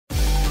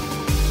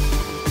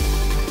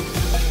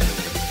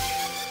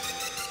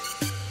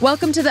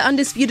Welcome to the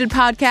Undisputed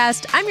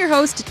podcast. I'm your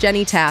host,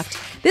 Jenny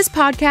Taft. This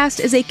podcast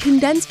is a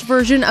condensed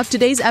version of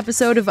today's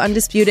episode of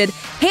Undisputed,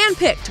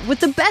 handpicked with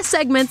the best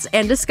segments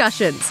and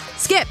discussions.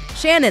 Skip,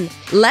 Shannon,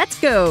 let's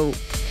go.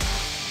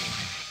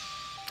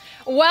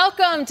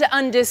 Welcome to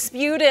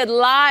Undisputed,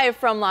 live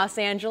from Los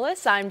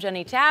Angeles. I'm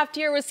Jenny Taft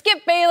here with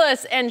Skip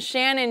Bayless and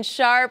Shannon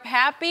Sharp.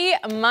 Happy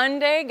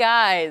Monday,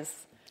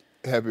 guys.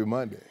 Happy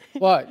Monday.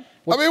 What?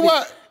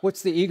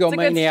 What's the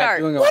egomaniac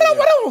doing over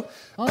there?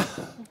 Huh?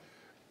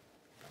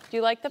 Do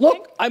you like the Look,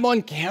 pink? I'm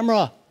on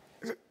camera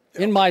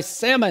in my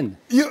salmon.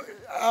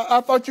 I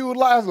thought you would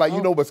lie.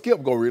 But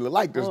Skip gonna really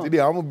like this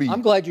today.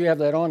 I'm glad you have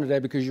that on today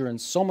because you're in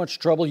so much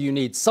trouble. You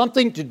need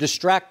something to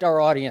distract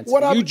our audience.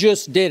 You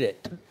just did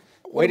it.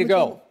 Way to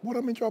go. What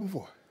I'm in trouble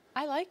for?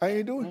 I like I it.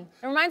 ain't doing it.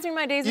 It reminds me of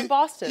my days in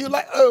Boston. You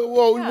like,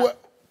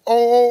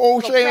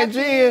 Shannon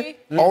Jen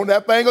on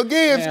that thing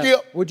again,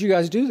 Skip. What'd you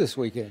guys do this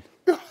weekend?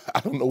 I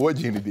don't know what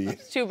Jenny did.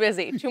 Too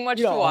busy. Too much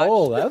to watch.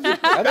 Oh, that's a good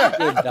I don't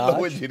know dodge.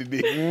 what Jenny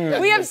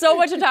did. We have so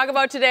much to talk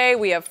about today.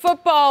 We have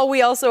football.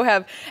 We also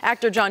have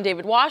actor John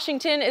David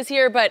Washington is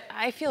here. But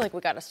I feel like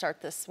we got to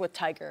start this with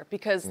Tiger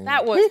because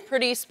that was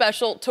pretty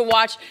special to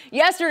watch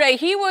yesterday.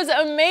 He was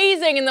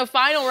amazing in the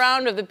final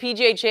round of the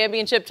PGA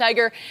Championship.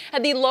 Tiger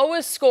had the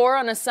lowest score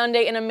on a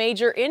Sunday in a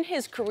major in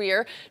his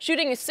career,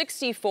 shooting a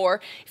 64.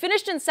 He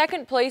finished in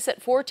second place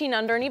at 14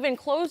 under and even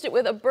closed it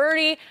with a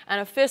birdie and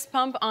a fist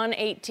pump on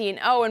 18.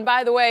 Oh, and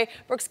by the way,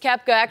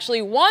 Koepka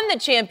actually won the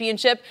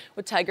championship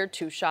with Tiger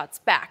 2 shots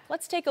back.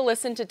 Let's take a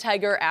listen to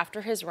Tiger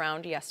after his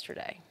round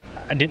yesterday.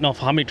 I didn't know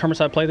how many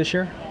tournaments I'd play this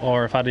year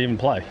or if I'd even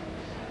play.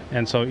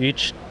 And so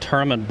each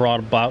tournament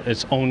brought about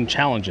its own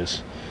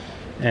challenges.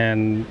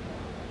 And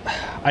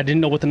I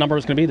didn't know what the number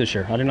was going to be this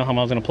year. I didn't know how I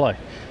was going to play.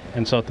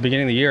 And so at the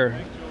beginning of the year,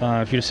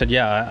 if you just said,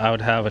 yeah, I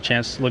would have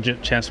a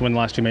legit chance to win the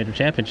last 2 major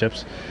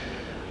championships,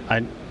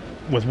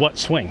 with what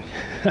swing?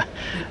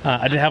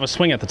 I didn't have a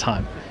swing at the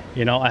time.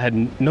 I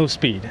had no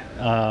speed.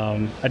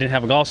 I didn't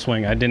have a golf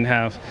swing. I didn't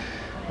have,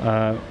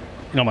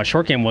 my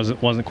short game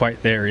wasn't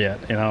quite there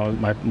yet.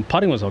 My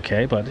putting was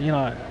okay, but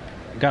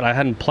I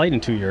hadn't played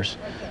in 2 years,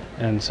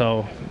 and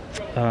so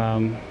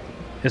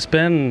it's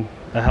been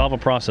a hell of a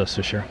process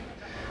this year.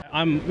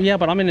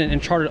 But I'm in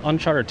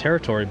uncharted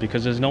territory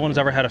because no one's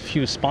ever had a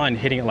fused spine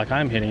hitting it like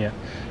I'm hitting it.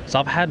 So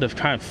I've had to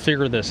try and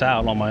figure this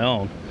out on my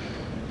own,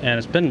 and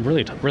it's been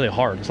really, really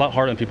hard. It's a lot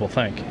harder than people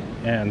think,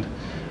 and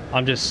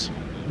I'm just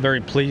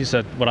very pleased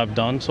at what I've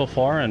done so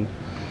far, and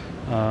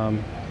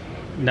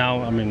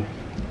now,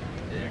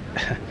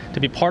 to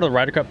be part of the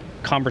Ryder Cup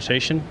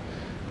conversation,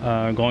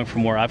 going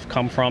from where I've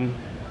come from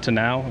to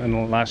now in the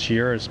last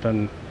year, it's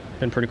been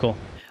pretty cool.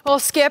 Well,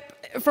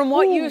 Skip, from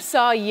what you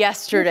saw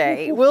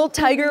yesterday, will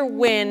Tiger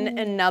win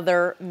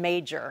another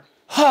major?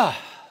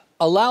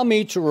 Allow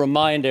me to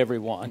remind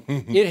everyone,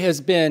 it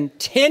has been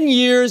 10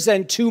 years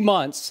and 2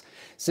 months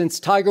since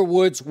Tiger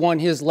Woods won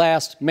his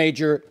last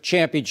major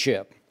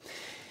championship.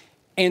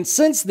 And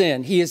since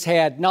then, he has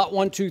had not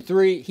 1, 2,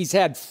 3, he's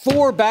had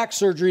 4 back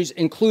surgeries,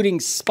 including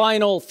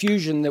spinal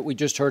fusion that we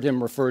just heard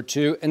him refer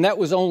to, and that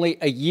was only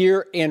a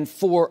year and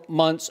 4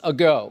 months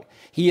ago.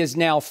 He is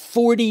now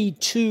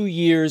 42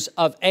 years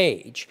of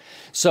age.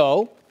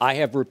 So I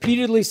have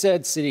repeatedly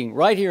said, sitting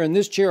right here in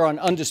this chair on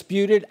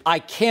Undisputed, I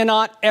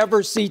cannot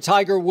ever see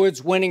Tiger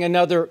Woods winning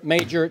another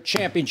major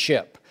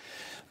championship.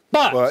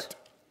 But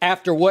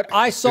after what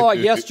I saw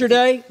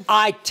yesterday,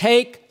 I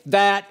take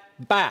that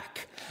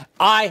back.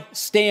 I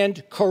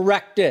stand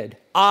corrected.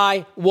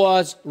 I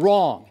was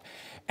wrong.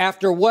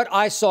 After what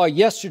I saw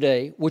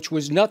yesterday, which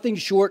was nothing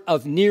short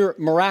of near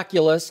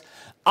miraculous,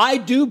 I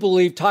do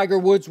believe Tiger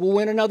Woods will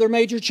win another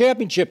major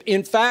championship.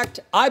 In fact,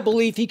 I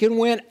believe he can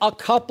win a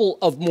couple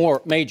of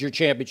more major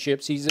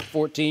championships. He's at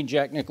 14,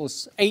 Jack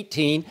Nicklaus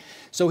 18,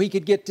 so he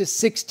could get to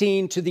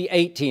 16 to the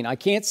 18. I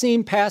can't see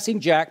him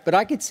passing Jack, but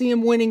I could see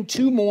him winning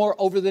 2 more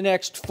over the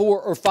next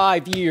 4 or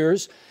 5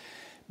 years,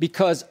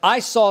 because I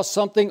saw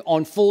something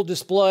on full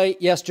display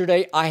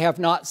yesterday I have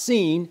not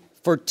seen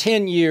for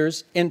 10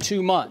 years and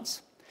 2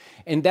 months.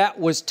 And that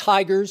was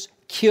Tiger's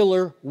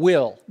killer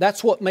will.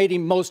 That's what made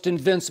him most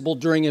invincible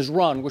during his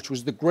run, which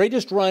was the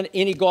greatest run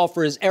any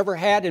golfer has ever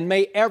had and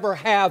may ever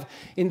have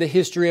in the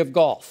history of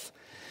golf.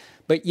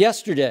 But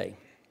yesterday,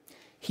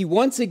 he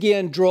once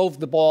again drove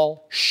the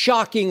ball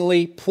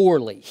shockingly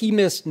poorly. He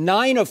missed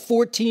 9 of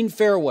 14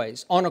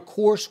 fairways on a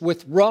course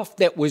with rough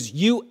that was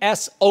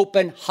U.S.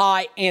 Open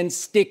high and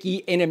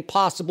sticky and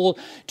impossible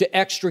to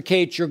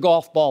extricate your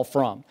golf ball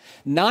from.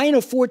 9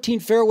 of 14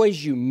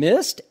 fairways you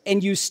missed,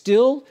 and you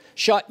still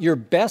shot your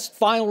best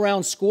final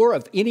round score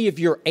of any of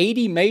your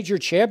 80 major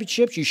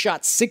championships. You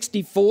shot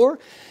 64.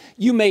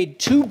 You made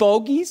 2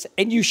 bogeys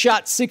and you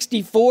shot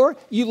 64.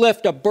 You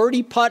left a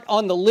birdie putt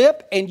on the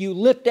lip and you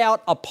lipped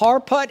out a par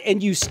putt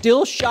and you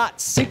still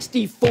shot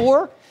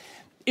 64.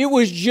 It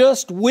was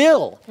just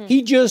will.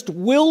 He just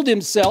willed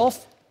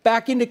himself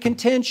back into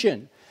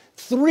contention.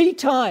 3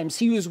 times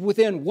he was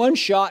within 1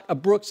 shot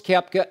of Brooks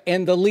Koepka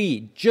and the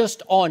lead,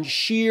 just on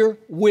sheer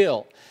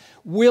will.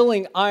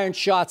 willing iron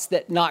shots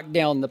that knock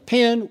down the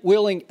pin,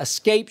 willing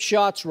escape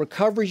shots,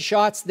 recovery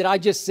shots that I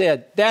just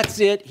said, that's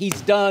it,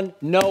 he's done.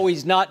 No,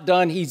 he's not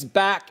done. He's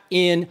back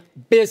in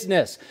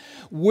business.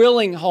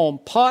 Willing home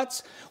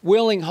putts,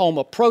 willing home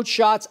approach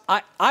shots.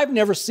 I've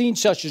never seen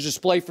such a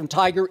display from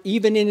Tiger,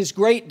 even in his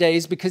great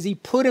days, because he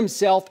put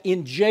himself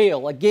in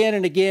jail again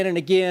and again and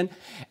again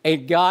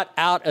and got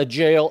out of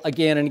jail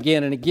again and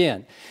again and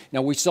again.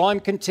 Now, we saw him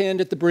contend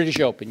at the British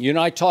Open. You and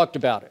I talked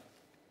about it.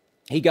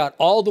 He got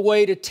all the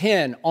way to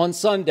 10 on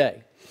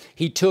Sunday.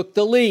 He took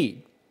the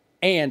lead,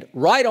 and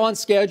right on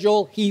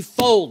schedule, he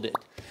folded.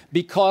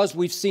 Because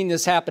we've seen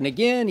this happen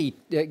again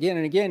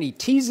and again. He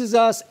teases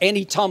us and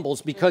he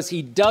tumbles because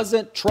he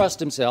doesn't trust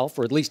himself,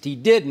 or at least he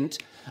didn't,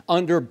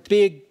 under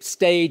big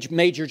stage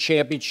major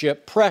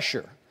championship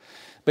pressure.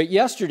 But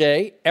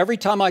yesterday, every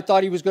time I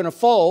thought he was going to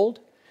fold,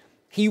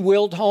 he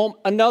willed home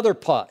another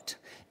putt.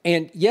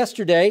 And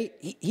yesterday,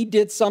 he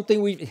did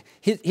something.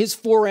 His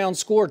 4-round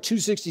score,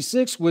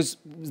 266, was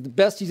the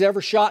best he's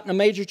ever shot in a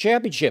major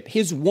championship.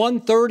 His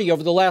 130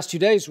 over the last 2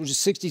 days, which is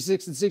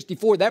 66 and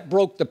 64, that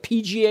broke the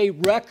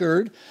PGA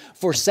record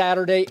for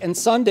Saturday and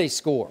Sunday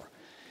score.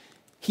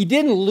 He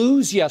didn't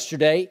lose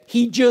yesterday.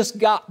 He just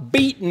got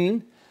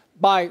beaten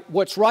by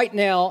what's right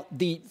now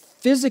the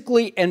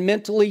physically and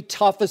mentally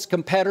toughest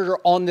competitor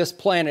on this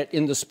planet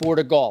in the sport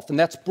of golf. And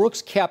that's Brooks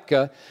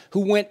Koepka, who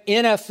went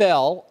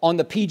NFL on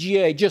the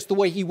PGA just the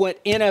way he went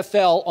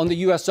NFL on the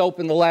U.S.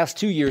 Open the last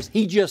 2 years.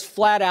 He just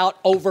flat out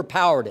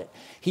overpowered it.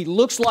 He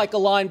looks like a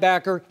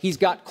linebacker. He's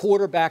got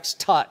quarterback's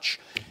touch.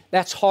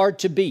 That's hard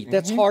to beat.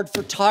 That's hard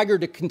for Tiger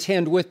to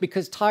contend with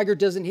because Tiger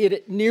doesn't hit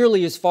it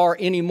nearly as far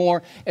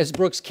anymore as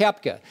Brooks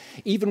Koepka.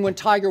 Even when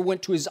Tiger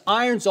went to his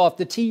irons off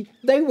the tee,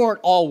 they weren't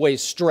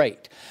always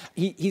straight.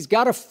 He's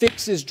got to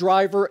fix his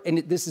driver, and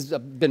this has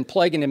been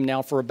plaguing him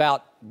now for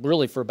about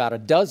a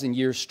dozen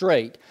years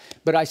straight.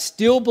 But I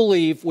still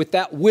believe with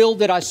that will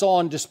that I saw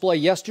on display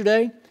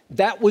yesterday,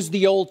 that was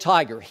the old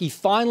Tiger. He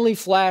finally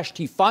flashed.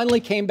 He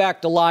finally came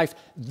back to life.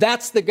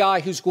 That's the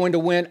guy who's going to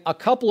win a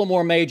couple of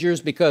more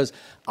majors because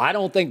I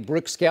don't think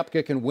Brooks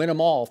Koepka can win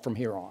them all from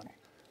here on.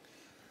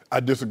 I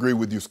disagree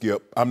with you,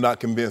 Skip. I'm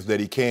not convinced that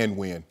he can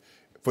win.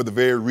 For the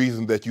very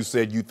reason that you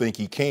said you think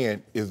he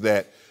can is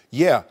that,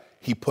 yeah,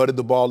 he putted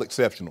the ball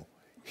exceptional.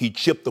 He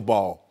chipped the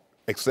ball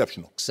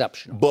exceptional.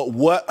 Exceptional. But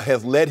what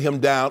has let him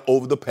down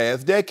over the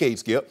past decade,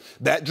 Skip?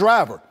 That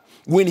driver.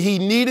 When he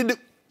needed it,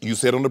 you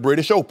said on the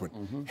British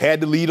Open, had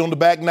the lead on the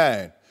back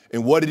nine.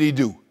 And what did he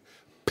do?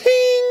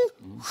 Ping!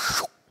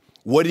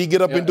 What did he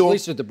get up and do? At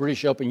least at the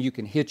British Open, you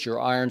can hit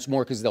your irons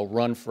more because they'll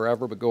run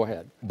forever, but go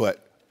ahead.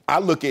 But I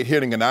look at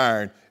hitting an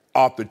iron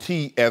off the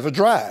tee as a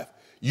drive.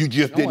 You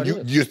just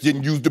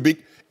didn't use the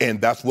big,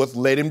 and that's what's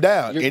let him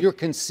down. You're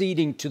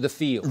conceding to the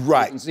field.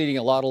 Right. You're conceding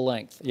a lot of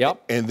length.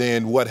 Yep. And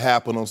then what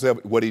happened on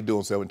 7? What did he do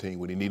on 17?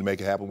 When he need to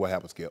make it happen, what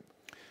happened, Skip?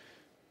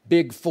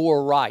 Big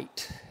four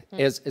right.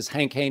 As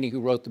Hank Haney,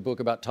 who wrote the book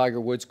about Tiger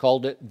Woods,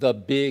 called it, The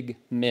Big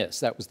Miss.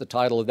 That was the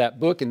title of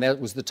that book, and that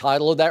was the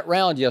title of that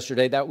round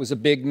yesterday. That was a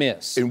big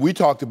miss. And we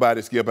talked about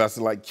it, Skip. I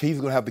said, like, he's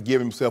going to have to give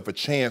himself a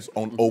chance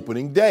on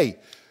opening day.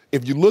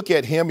 If you look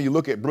at him and you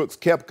look at Brooks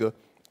Koepka,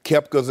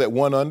 Koepka's at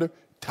 1 under,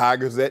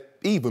 Tiger's at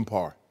even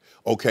par.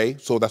 Okay,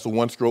 so that's a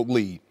one-stroke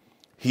lead.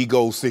 He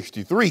goes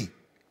 63.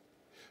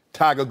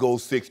 Tiger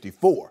goes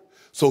 64.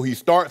 So he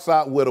starts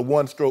out with a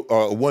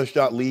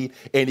one-shot lead,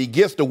 and he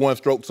gets the one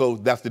stroke, so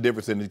that's the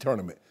difference in the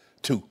tournament,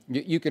 too.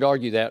 You could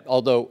argue that,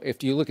 although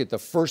if you look at the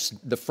first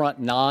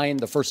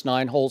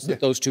 9 holes that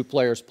those two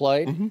players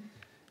played,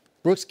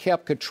 Brooks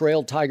Koepka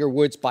trailed Tiger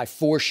Woods by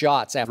 4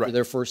 shots after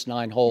their first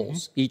 9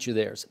 holes, each of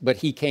theirs. But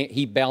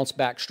he bounced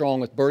back strong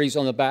with birdies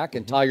on the back,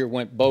 and Tiger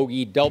went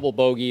bogey, double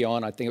bogey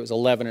on, I think it was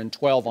 11 and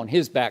 12 on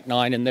his back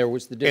 9, and there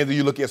was the difference. And then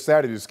you look at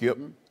Saturday, Skip.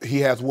 He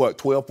has, what,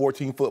 12,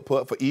 14-foot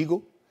putt for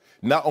eagle?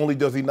 Not only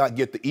does he not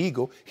get the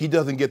eagle, he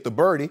doesn't get the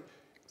birdie.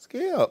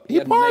 Skip, he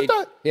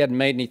hadn't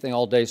made anything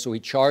all day, so he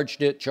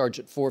charged it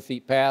 4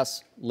 feet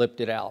past, lipped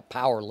it out,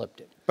 power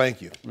lipped it.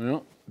 Thank you.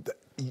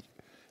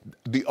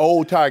 The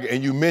old Tiger,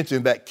 and you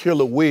mentioned that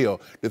killer wheel.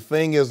 The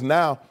thing is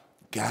now,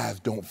 guys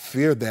don't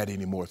fear that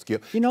anymore,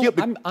 Skip. You know,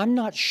 I'm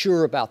not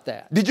sure about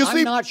that. Did you see?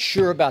 I'm not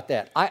sure about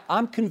that.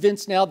 I'm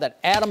convinced now that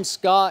Adam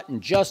Scott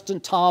and Justin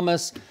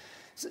Thomas,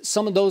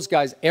 some of those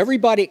guys,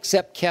 everybody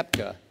except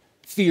Koepka,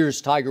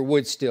 fears Tiger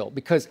Woods still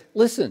because,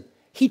 listen,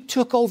 he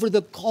took over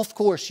the golf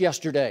course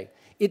yesterday.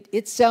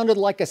 It sounded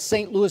like a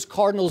St. Louis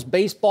Cardinals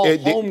baseball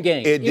home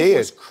game. It did. It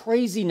was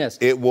craziness.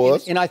 It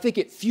was. And I think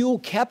it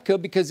fueled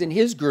Koepka because in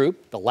his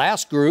group, the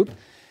last group,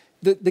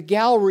 the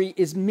gallery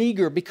is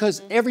meager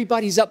because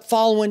everybody's up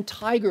following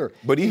Tiger.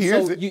 But he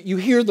hears it. You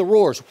hear the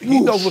roars. Whoosh, he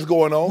knows what's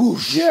going on.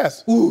 Whoosh,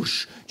 yes.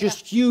 Whoosh.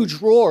 Just huge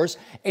roars.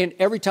 And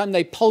every time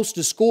they post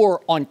a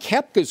score on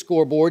Koepka's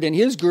scoreboard in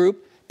his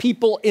group,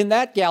 people in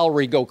that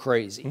gallery go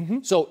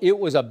crazy. So it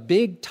was a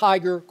big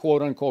Tiger,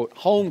 quote unquote,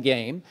 home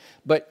game.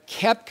 But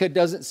Koepka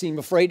doesn't seem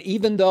afraid,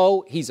 even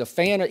though he's a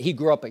fan. He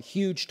grew up a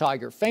huge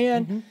Tiger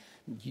fan.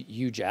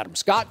 huge Adam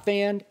Scott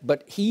fan,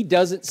 but he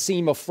doesn't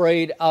seem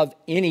afraid of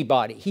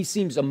anybody. He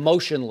seems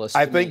emotionless.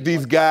 I think the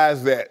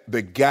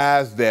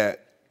guys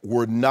that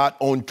were not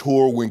on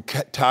tour when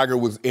Tiger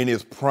was in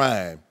his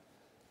prime,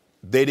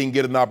 they didn't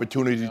get an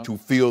opportunity to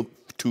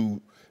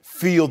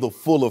feel the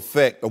full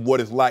effect of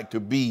what it's like to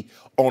be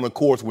on a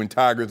course when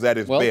Tiger's at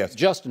his best.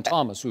 Justin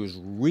Thomas, who is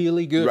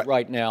really good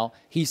right now,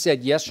 he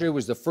said yesterday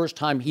was the first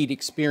time he'd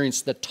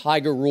experienced the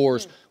Tiger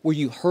roars where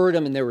you heard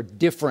them and they were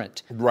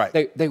different.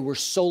 Right. They were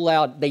so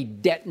loud, they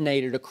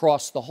detonated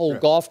across the whole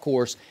golf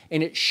course,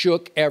 and it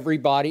shook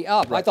everybody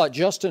up. I thought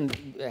Justin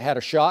had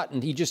a shot,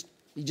 and he just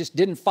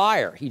didn't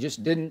fire. He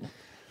just didn't.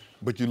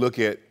 But you look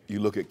at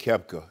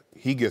Koepka.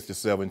 He gets to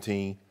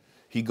 17.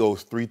 He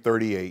goes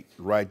 338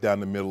 right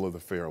down the middle of the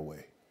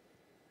fairway.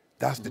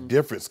 That's the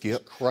difference,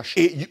 Skip.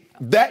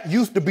 That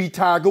used to be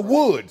Tiger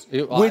Woods.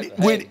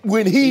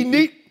 When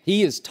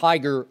he is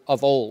Tiger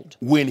of old.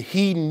 When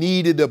he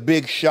needed a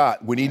big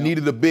shot, when he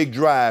needed a big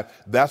drive,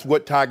 that's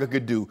what Tiger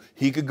could do.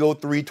 He could go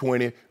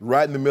 320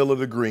 right in the middle of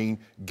the green,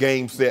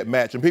 game, set,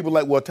 match. And people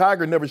are like, well,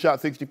 Tiger never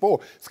shot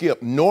 64.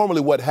 Skip,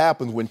 normally what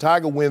happens when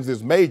Tiger wins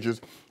his majors,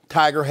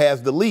 Tiger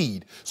has the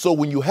lead. So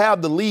when you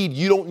have the lead,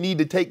 you don't need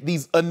to take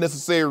these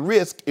unnecessary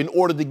risks in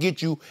order to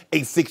get you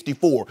a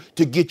 64,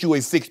 to get you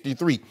a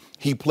 63.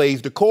 He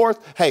plays the course.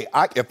 Hey,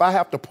 if I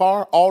have to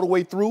par all the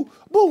way through,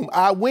 boom,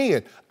 I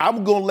win.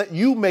 I'm going to let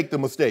you make the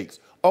mistakes.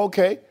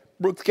 Okay,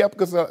 Brooks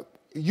Koepka,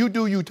 you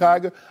do you,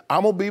 Tiger.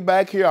 I'm going to be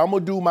back here. I'm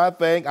going to do my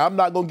thing. I'm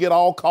not going to get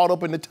all caught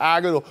up in the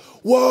Tiger.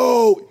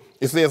 Whoa.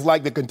 It says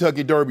like the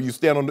Kentucky Derby, you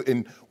stand on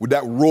and when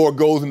that roar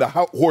goes and the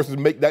horses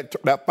make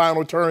that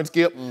final turn,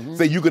 Skip,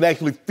 so you can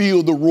actually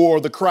feel the roar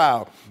of the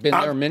crowd. Been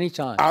there many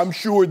times. I'm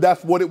sure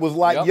that's what it was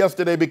like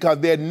yesterday because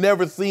they had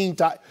never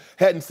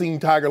hadn't seen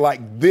Tiger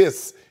like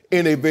this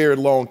in a very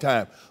long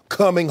time.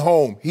 Coming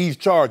home, he's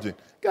charging.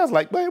 Guys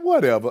like, man,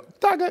 whatever.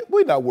 Tiger,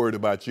 we're not worried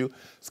about you.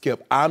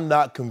 Skip, I'm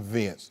not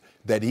convinced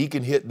that he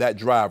can hit that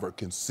driver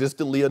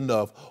consistently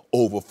enough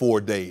over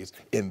 4 days.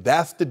 And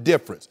that's the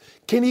difference.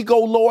 Can he go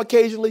low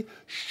occasionally?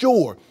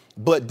 Sure.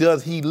 But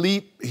does he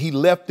leap? He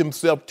left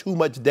himself too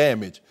much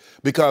damage.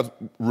 Because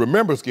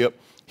remember, Skip,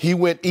 he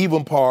went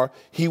even par.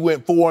 He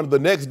went 4 under the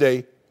next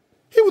day.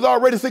 He was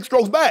already 6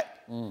 strokes back.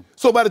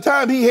 So by the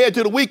time he head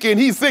to the weekend,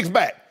 he's 6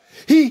 back.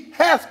 He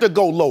has to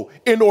go low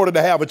in order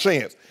to have a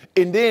chance.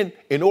 And then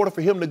in order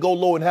for him to go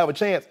low and have a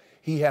chance,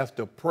 he has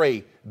to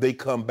pray they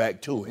come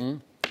back to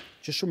him.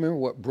 Just remember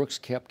what Brooks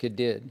Koepka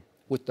did.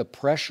 With the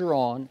pressure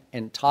on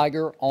and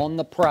Tiger on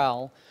the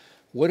prowl,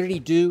 what did he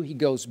do? He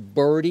goes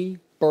birdie,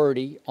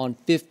 birdie on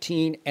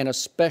 15 and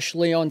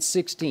especially on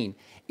 16.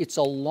 It's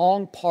a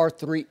long par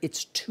 3.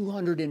 It's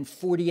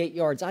 248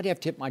 yards. I'd have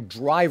to hit my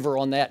driver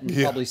on that and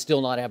probably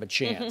still not have a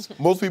chance.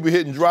 Most people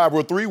hitting driver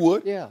or 3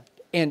 would. Yeah.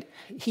 And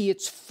he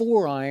hits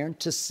 4-iron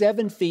to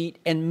 7 feet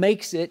and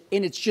makes it,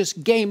 and it's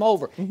just game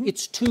over.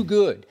 It's too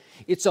good.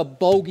 It's a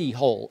bogey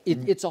hole.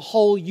 It's a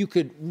hole you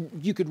could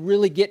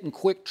really get in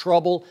quick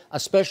trouble,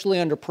 especially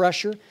under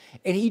pressure.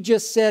 And he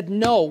just said,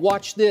 no,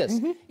 watch this.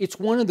 It's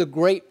one of the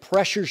great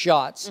pressure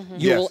shots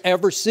you will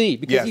ever see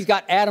because he's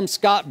got Adam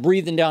Scott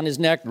breathing down his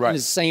neck in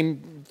his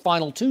same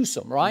final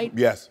twosome, right?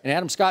 Yes. And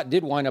Adam Scott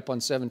did wind up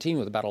on 17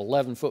 with about an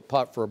 11-foot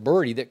putt for a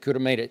birdie that could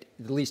have made it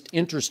at least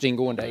interesting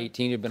going to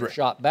 18. He'd been a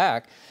shot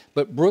back.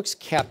 But Brooks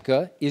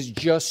Koepka is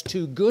just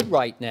too good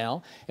right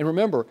now. And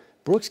remember,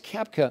 Brooks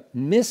Koepka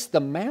missed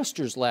the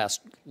Masters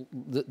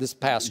this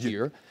past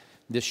year,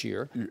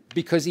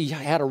 because he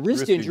had a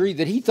wrist injury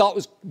that he thought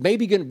was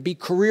maybe going to be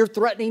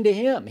career-threatening to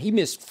him. He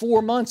missed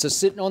 4 months of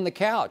sitting on the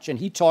couch, and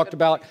he talked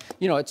about,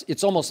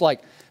 it's almost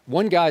like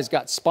one guy's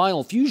got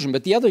spinal fusion,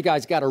 but the other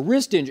guy's got a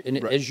wrist injury.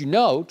 And as you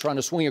know, trying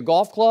to swing a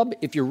golf club,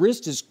 if your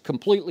wrist is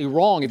completely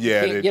wrong, if you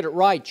can't get it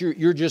right,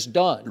 you're just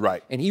done.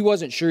 Right. And he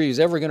wasn't sure he was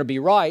ever going to be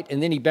right,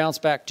 and then he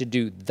bounced back to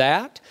do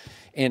that.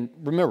 And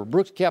remember,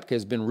 Brooks Koepka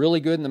has been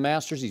really good in the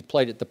Masters. He's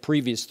played it the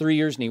previous 3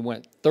 years, and he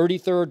went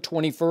 33rd,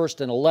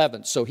 21st, and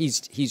 11th. So he's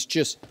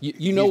just,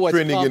 you know what's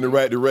trending in the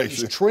right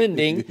direction. He's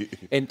trending,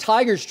 and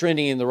Tiger's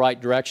trending in the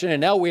right direction.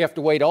 And now we have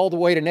to wait all the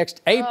way to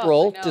next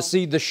April to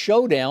see the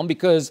showdown,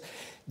 because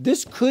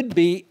this could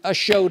be a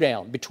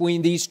showdown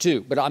between these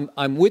two. But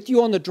I'm with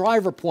you on the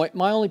driver point.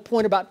 My only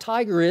point about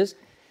Tiger is,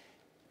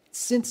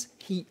 since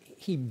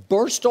he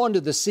burst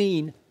onto the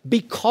scene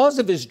because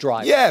of his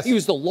drive. Yes. He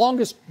was the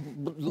longest.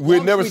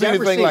 We've never seen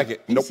anything like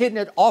it. He's hitting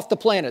it off the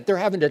planet. They're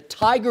having to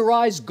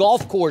Tigerize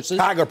golf courses,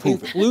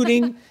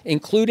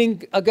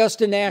 including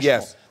Augusta National.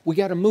 Yes. We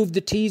got to move the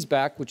tees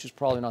back, which is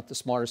probably not the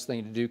smartest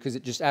thing to do because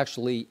it just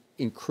actually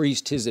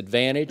increased his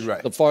advantage.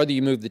 Right. The farther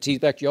you move the tees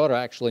back, you ought to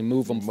actually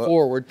move them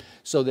forward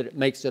so that it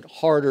makes it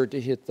harder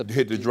to hit the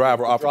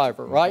driver off.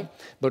 Right?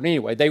 But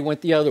anyway, they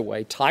went the other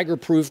way.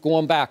 Tiger-proof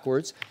going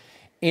backwards.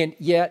 And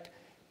yet,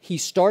 he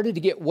started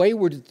to get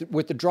wayward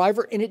with the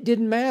driver, and it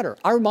didn't matter.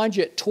 I remind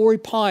you at Torrey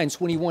Pines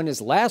when he won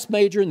his last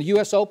major in the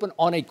U.S. Open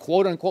on a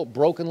quote-unquote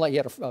broken leg. He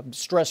had a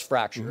stress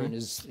fracture in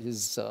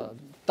his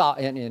thigh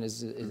and in his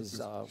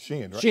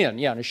shin, right? Shin,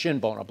 yeah, and his shin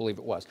bone, I believe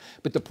it was.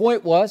 But the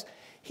point was,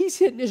 he's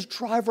hitting his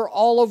driver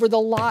all over the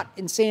lot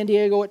in San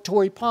Diego at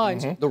Torrey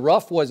Pines. The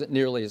rough wasn't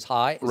nearly as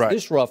high as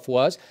this rough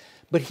was,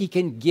 but he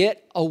can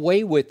get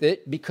away with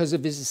it because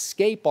of his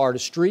escape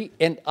artistry,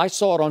 and I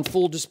saw it on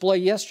full display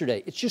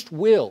yesterday. It's just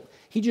will.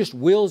 He just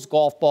wills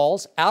golf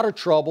balls out of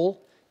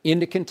trouble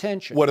into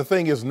contention. Well, the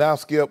thing is now,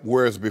 Skip,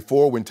 whereas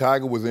before when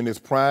Tiger was in his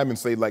prime and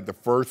say like the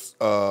first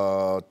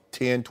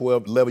 10,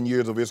 12, 11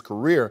 years of his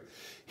career,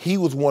 he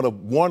was one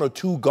or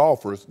two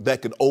golfers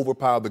that could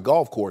overpower the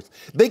golf course.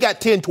 They got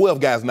 10,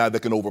 12 guys now that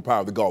can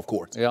overpower the golf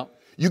course. Yeah.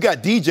 You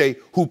got DJ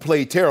who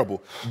played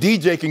terrible.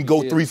 DJ can go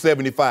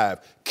 375.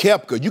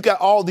 Koepka. You got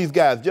all these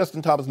guys.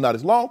 Justin Thomas not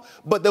as long,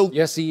 but they'll.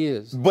 Yes, he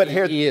is. But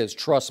he is.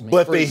 Trust me.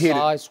 But for they his hit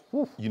size, it.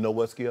 whew. You know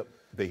what, Skip?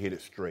 They hit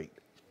it straight.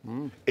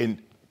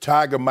 And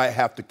Tiger might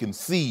have to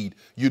concede.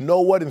 You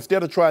know what?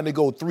 Instead of trying to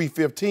go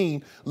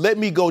 315, let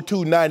me go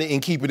 290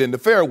 and keep it in the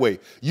fairway.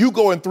 You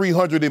going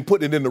 300 and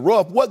putting it in the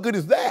rough. What good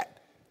is that?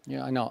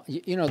 Yeah, I know.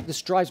 You know,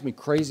 this drives me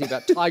crazy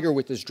about Tiger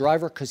with his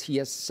driver because he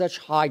has such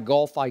high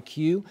golf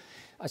IQ.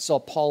 I saw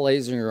Paul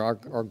Azinger,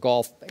 our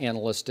golf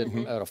analyst, at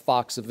a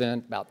Fox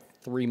event about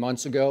 3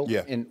 months ago.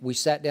 Yeah. And we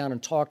sat down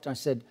and talked. And I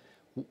said,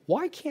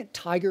 why can't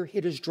Tiger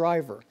hit his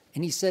driver?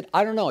 And he said,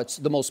 I don't know. It's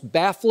the most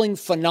baffling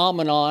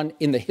phenomenon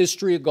in the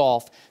history of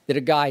golf that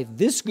a guy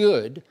this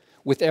good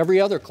with every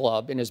other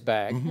club in his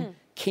bag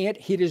can't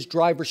hit his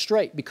driver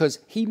straight because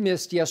he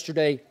missed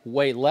yesterday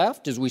way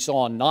left, as we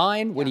saw on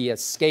 9, when he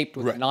escaped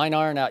with a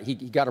 9-iron out. He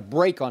got a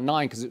break on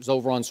 9 because it was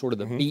over on sort of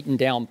the beaten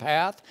down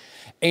path.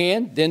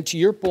 And then to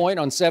your point,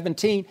 on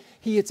 17,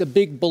 he hits a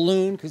big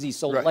balloon because he's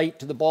so late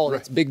to the ball.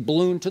 It's a big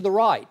balloon to the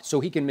right.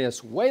 So he can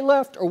miss way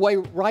left or way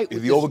right.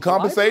 Is he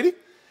overcompensating?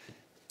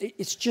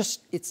 It's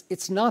just,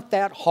 it's not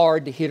that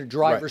hard to hit a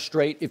driver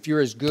straight if you're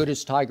as good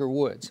as Tiger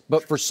Woods.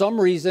 But for some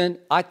reason,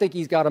 I think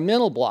he's got a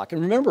mental block.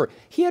 And remember,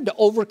 he had to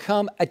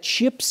overcome a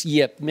chips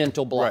yip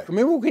mental block.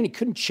 Remember when he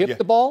couldn't chip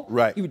the ball?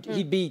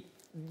 He'd be,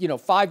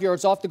 5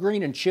 yards off the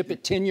green and chip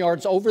it 10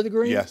 yards over the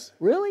green? Yes.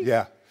 Really?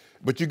 Yeah.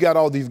 But you got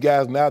all these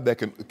guys now that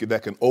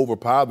can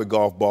overpower the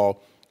golf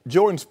ball.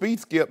 Jordan Spieth,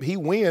 Skip, he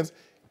wins.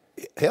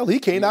 Hell, he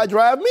can't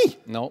outdrive me.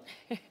 Nope.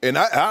 And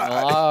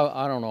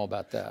I don't know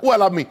about that.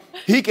 Well, I mean,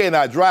 he can't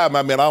outdrive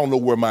my man. I don't know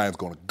where mine's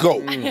going to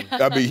go.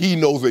 I mean, he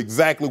knows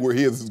exactly where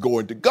his is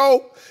going to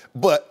go.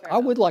 But I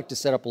would like to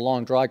set up a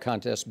long dry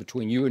contest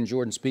between you and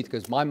Jordan Spieth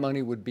because my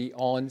money would be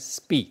on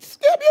Spieth.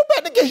 Yeah, you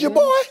bet against your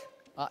boy.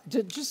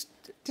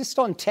 Just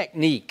on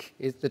technique.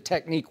 The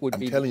technique would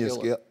be. I'm telling you,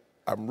 Skip.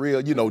 I'm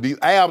real, these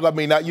abs, I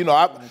mean, I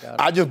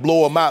just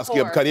blow them out,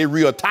 Skip, because they're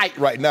real tight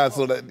right now,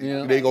 so that they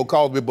ain't going to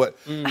cause me. But,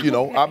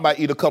 I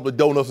might eat a couple of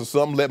donuts or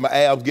something, let my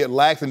abs get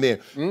lax, and then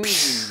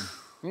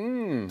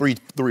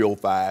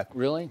 305.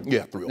 Really?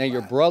 Yeah, 305. Now,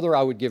 your brother,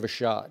 I would give a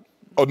shot.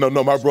 Oh, no,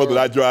 my brother,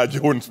 I drive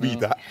Jordan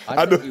Spieth.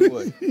 I know he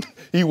would.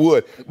 He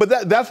would.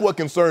 But that's what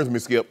concerns me,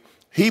 Skip.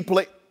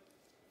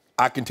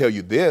 I can tell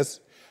you this,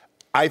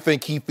 I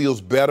think he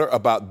feels better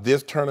about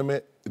this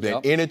tournament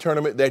than any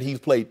tournament that he's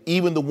played,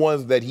 even the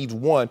ones that he's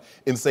won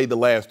in, say, the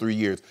last 3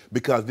 years,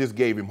 because this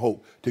gave him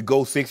hope. To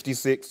go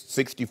 66,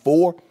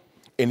 64,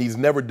 and he's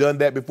never done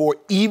that before,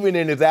 even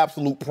in his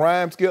absolute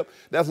prime, Skip,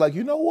 that's like,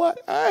 you know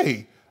what?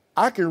 Hey,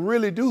 I can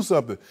really do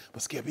something.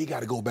 But, Skip, he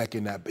got to go back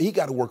in that. He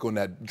got to work on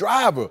that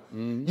driver.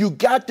 You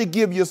got to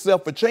give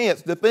yourself a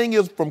chance. The thing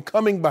is, from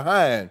coming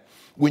behind,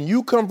 when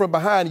you come from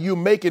behind and you're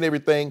making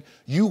everything,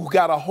 you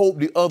got to hope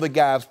the other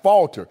guys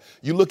falter.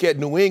 You look at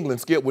New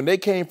England, Skip, when they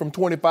came from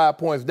 25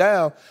 points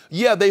down,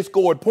 yeah, they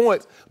scored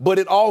points, but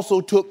it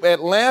also took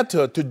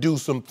Atlanta to do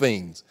some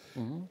things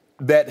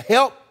that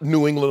helped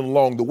New England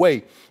along the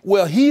way.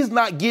 Well, he's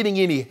not getting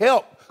any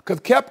help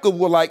because Koepka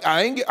was like,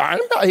 I'm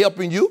not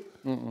helping you.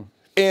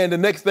 And the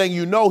next thing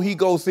you know, he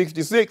goes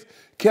 66.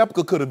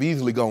 Koepka could have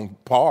easily gone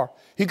par.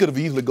 He could have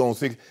easily gone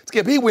 60.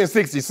 Skip, he went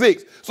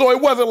 66. So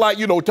it wasn't like,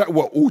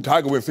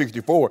 Tiger went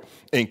 64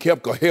 and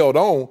Koepka held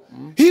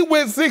on. He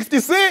went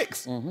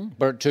 66.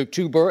 But it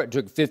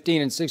took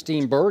 15 and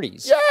 16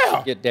 birdies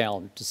to get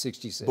down to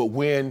 66. But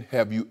when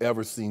have you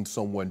ever seen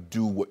someone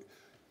do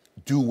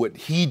what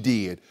he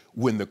did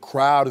when the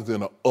crowd is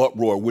in an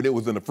uproar, when it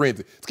was in a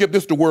frenzy? Skip,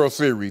 this is the World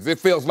Series.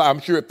 I'm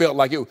sure it felt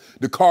like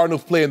the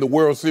Cardinals playing the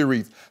World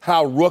Series,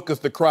 how ruckus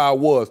the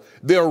crowd was.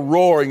 They're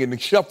roaring and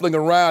shuffling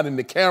around and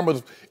the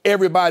cameras,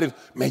 everybody's,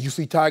 man, you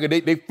see Tiger,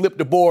 they flip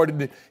the board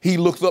and he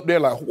looks up there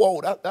like,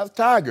 whoa, that's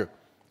Tiger.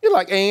 You're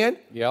like, and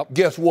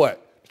guess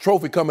what?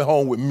 Trophy coming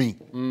home with me.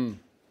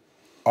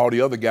 All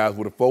the other guys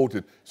would have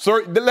folded.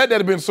 Let that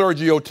have been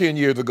Sergio 10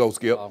 years ago,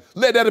 Skip.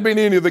 Let that have been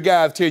any of the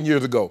guys 10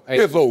 years ago. Hey,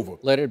 it's over.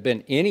 Let it have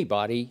been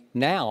anybody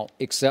now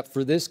except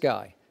for this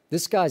guy.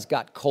 This guy's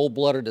got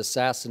cold-blooded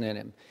assassin in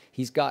him.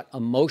 He's got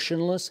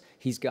emotionless.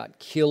 He's got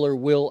killer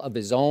will of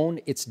his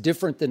own. It's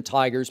different than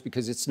Tiger's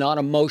because it's not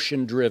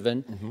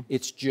emotion-driven.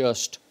 It's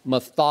just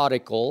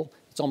methodical.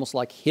 It's almost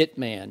like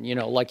Hitman,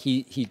 like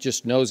he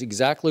just knows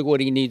exactly what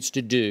he needs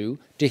to do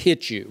to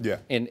hit you. Yeah.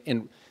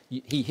 And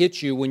he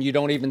hits you when you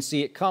don't even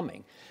see it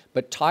coming.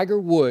 But Tiger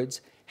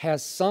Woods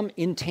has some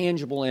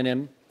intangible in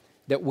him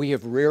that we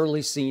have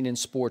rarely seen in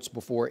sports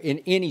before,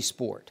 in any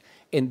sport.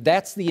 And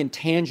that's the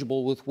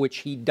intangible with which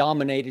he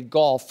dominated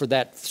golf for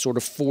that sort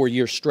of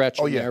 4-year stretch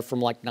in there from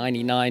like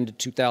 99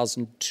 to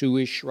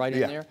 2002-ish, right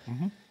in there.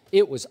 Mm-hmm.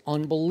 It was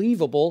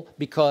unbelievable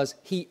because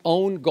he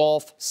owned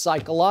golf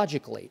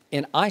psychologically.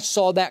 And I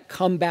saw that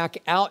come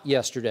back out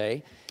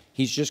yesterday.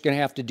 He's just going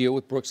to have to deal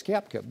with Brooks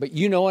Koepka. But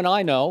and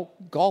I know,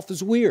 golf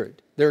is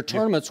weird. There are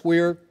tournaments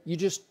where you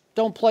just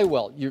don't play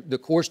well. The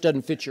course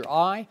doesn't fit your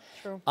eye.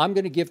 True. I'm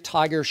going to give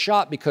Tiger a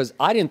shot because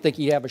I didn't think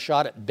he'd have a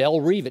shot at Belle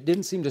Reve. It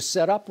didn't seem to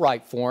set up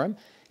right for him.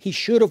 He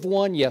should have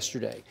won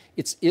yesterday.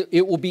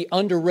 It will be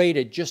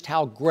underrated just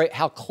how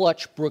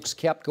clutch Brooks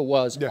Koepka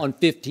was on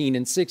 15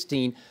 and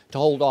 16 to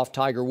hold off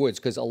Tiger Woods.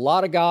 Because a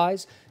lot of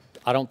guys,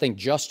 I don't think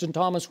Justin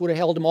Thomas would have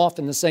held him off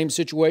in the same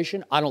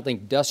situation. I don't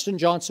think Dustin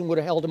Johnson would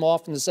have held him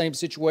off in the same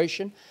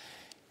situation.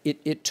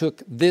 It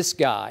took this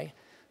guy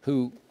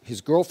who his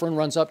girlfriend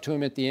runs up to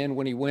him at the end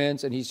when he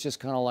wins, and he's just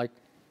kind of like,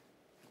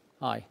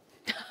 hi.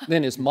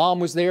 Then his mom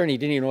was there, and he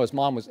didn't even know his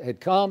mom had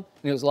come,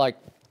 and he was like,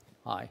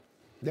 hi.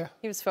 Yeah.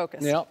 He was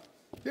focused. Yep.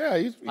 Yeah,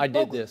 he's I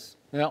did this.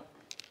 Yep.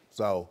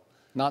 So.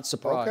 Not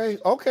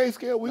surprised. Okay,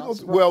 Skip.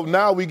 Well,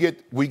 now we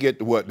get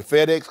what? The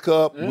FedEx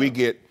Cup. Yeah. We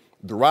get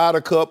the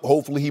Ryder Cup.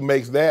 Hopefully he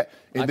makes that,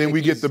 and then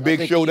we get the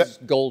big show he's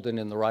golden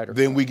in the Ryder.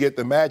 Then we get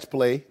the match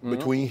play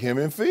between him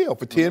and Phil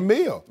for $10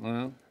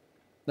 million.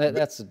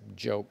 That's a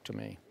joke to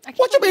me.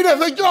 What you mean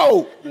that's a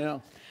joke? Yeah.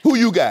 Who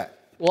you got?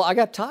 Well, I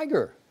got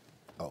Tiger.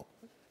 Oh.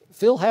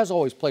 Phil has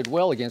always played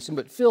well against him,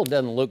 but Phil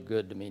doesn't look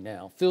good to me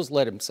now. Phil's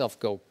let himself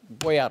go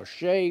way out of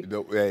shape.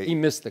 He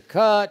missed the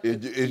cut.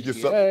 It's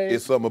just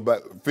something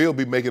about Phil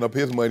be making up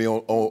his money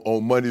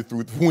on Monday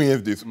through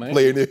Wednesdays,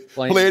 playing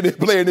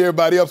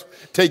everybody else,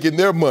 taking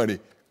their money.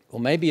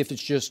 Well, maybe if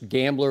it's just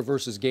gambler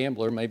versus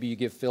gambler, maybe you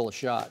give Phil a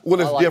shot. Well,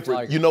 it's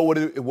different. Tiger. You know what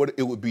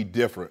it would be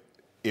different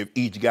if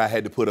each guy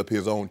had to put up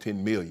his own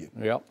 $10 million.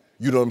 Yep.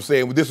 You know what I'm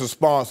saying? Well, this is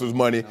sponsors'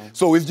 money.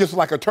 So it's just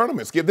like a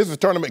tournament, Skip. This is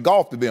tournament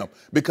golf to them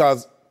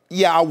because,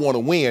 I want to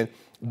win,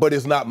 but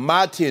it's not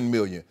my $10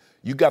 million.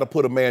 You got to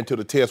put a man to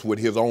the test with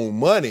his own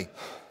money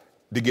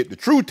to get the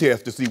true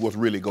test to see what's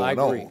really going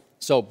on. I agree.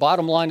 So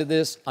bottom line to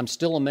this, I'm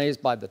still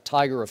amazed by the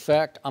Tiger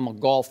effect. I'm a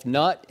golf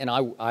nut, and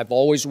I've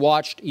always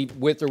watched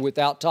with or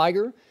without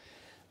Tiger.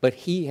 But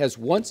he has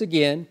once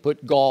again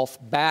put golf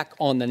back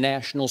on the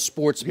national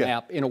sports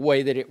map in a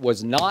way that it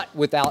was not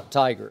without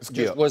Tiger. It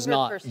just was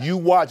not. You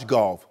watch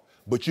golf,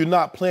 but you're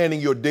not planning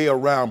your day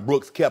around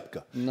Brooks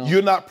Koepka. No.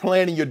 You're not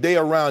planning your day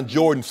around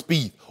Jordan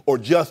Spieth or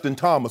Justin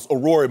Thomas or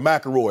Rory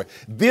McIlroy.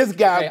 This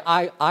guy...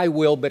 Okay, I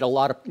will, but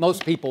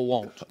most people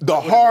won't. The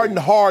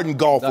hardened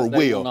golfer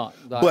will.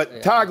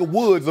 But Tiger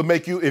Woods will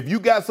make you... If you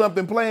got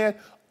something planned,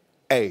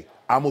 hey,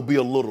 I'm going to be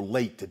a little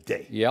late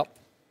today. Yep.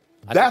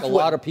 I think a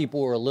lot of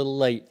people were a little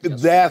late.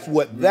 That's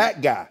what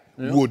that guy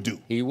will do.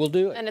 He will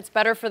do it. And it's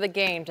better for the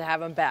game to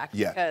have him back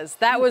because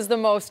that was the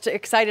most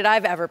excited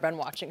I've ever been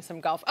watching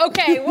some golf.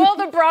 Okay, will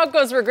the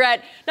Broncos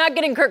regret not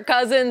getting Kirk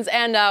Cousins?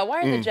 And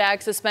why are the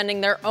Jags suspending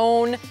their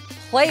own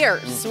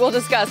players? We'll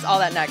discuss all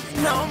that next.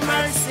 No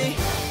mercy.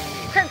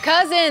 Kirk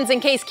Cousins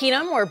and Case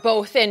Keenum were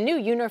both in new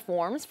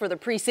uniforms for the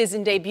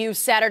preseason debut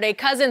Saturday.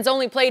 Cousins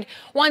only played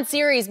one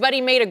series, but he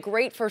made a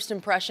great first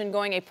impression,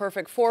 going a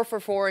perfect 4 for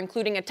 4,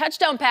 including a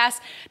touchdown pass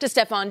to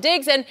Stephon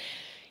Diggs. And,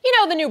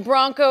 the new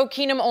Bronco,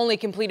 Keenum only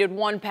completed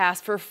one pass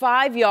for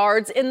 5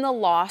 yards in the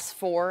loss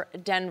for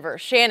Denver.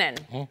 Shannon,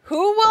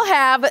 who will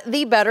have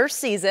the better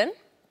season,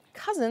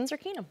 Cousins or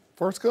Keenum?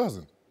 First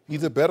Cousins.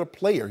 He's a better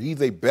player.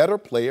 He's a better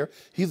player.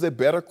 He's a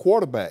better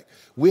quarterback.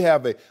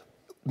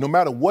 No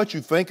matter what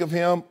you think of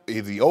him,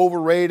 is he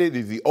overrated?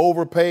 Is he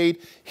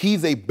overpaid?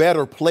 He's a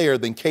better player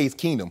than Case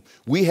Keenum.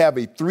 We have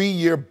a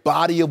 3-year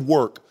body of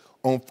work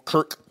on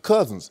Kirk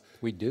Cousins.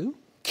 We do?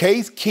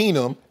 Case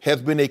Keenum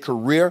has been a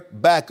career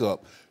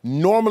backup.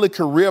 Normally,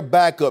 career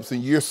backups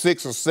in year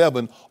 6 or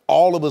 7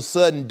 all of a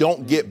sudden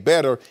don't get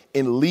better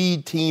and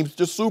lead teams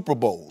to Super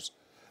Bowls.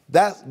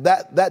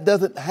 That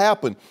doesn't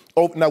happen.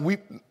 Now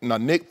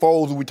Nick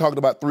Foles, we talked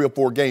about 3 or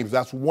 4 games.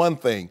 That's one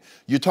thing.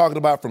 You're talking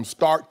about from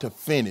start to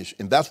finish,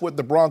 and that's what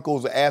the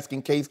Broncos are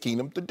asking Case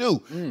Keenum to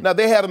do. Now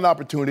they had an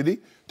opportunity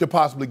to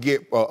possibly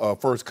get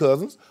First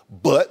Cousins,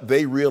 but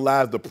they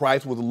realized the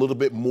price was a little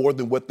bit more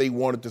than what they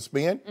wanted to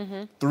spend.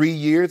 3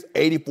 years,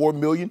 $84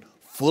 million,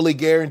 fully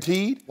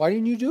guaranteed. Why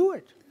didn't you do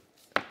it?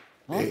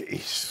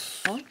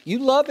 You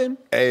love him.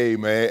 Hey,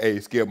 man. Hey,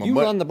 Skip. You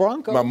run the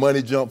Broncos. My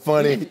money jumped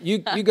funny. You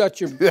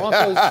got your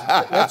Broncos.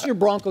 That's your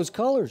Broncos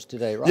colors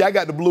today, right? Yeah, I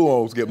got the blue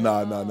on, Skip. No.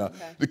 Okay.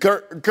 The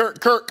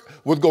Kirk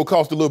was going to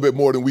cost a little bit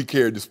more than we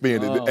cared to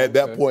spend at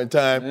that point in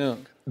time. Yeah.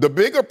 The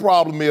bigger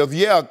problem is,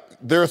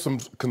 there are some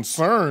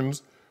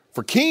concerns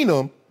for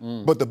Keenum,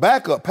 but the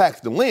backup,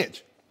 Paxton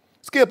Lynch,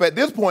 Skip, at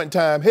this point in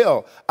time,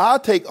 hell, I'll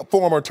take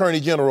former Attorney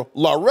General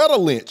Loretta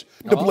Lynch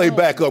to play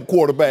backup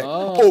quarterback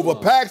over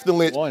Paxton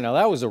Lynch. Boy, now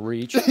that was a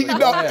reach. You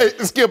know,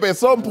 Skip, at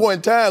some point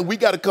in time, we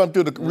got to come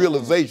to the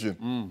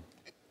realization.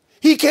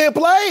 He can't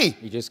play.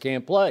 He just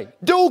can't play.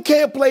 Dude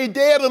can't play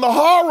dead in a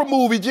horror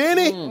movie,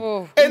 Jenny.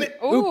 And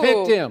Who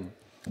picked him?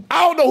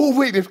 I don't know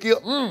who picked him,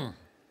 Skip.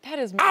 That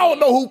is. I don't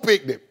know who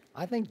picked him.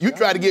 I think You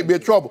tried to get me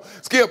in trouble.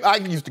 Skip, I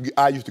used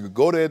to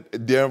go to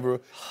Denver,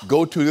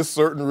 go to this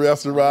certain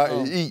restaurant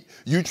and eat.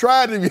 You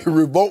tried to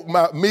revoke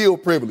my meal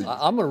privilege.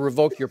 I'm going to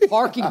revoke your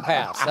parking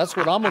pass. That's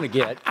what I'm going to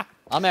get.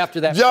 I'm after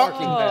that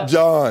parking pass.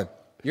 John.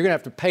 You're going to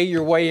have to pay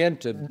your way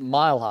into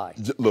Mile High.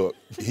 Look,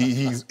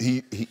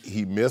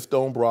 he missed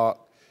on Brock.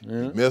 He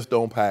missed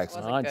on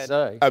Paxton. I'd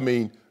say. I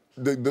mean,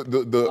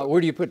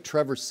 where do you put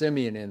Trevor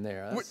Siemian in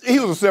there? He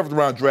was a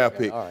seventh-round draft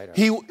pick. All right.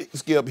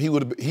 Skip,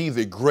 he's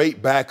a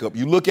great backup.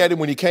 You look at him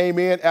when he came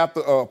in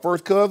after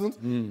First Cousins,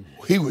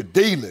 he was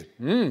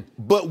dealing.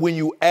 But when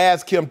you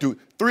ask him to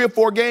 3 or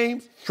 4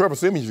 games, Trevor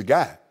Siemian's your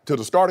guy. Till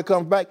the starter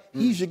comes back,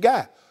 he's your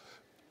guy.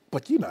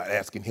 But you're not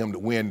asking him to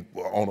win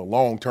on a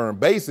long-term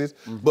basis.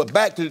 But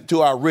back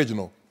to our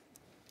original,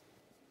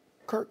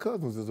 Kirk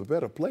Cousins is a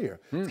better player.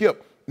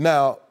 Skip,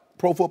 now,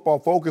 Pro Football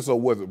Focus, or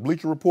was it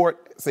Bleacher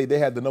Report, say they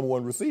had the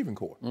 #1 receiving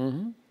corps.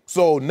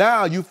 So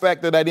now you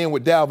factor that in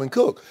with Dalvin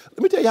Cook. Let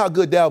me tell you how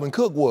good Dalvin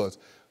Cook was.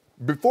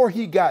 Before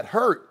he got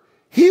hurt,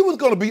 he was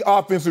going to be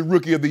Offensive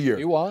Rookie of the Year.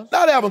 He was.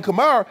 Not Alvin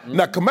Kamara.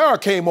 Now, Kamara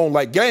came on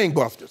like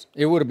gangbusters.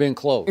 It would have been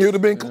close. It would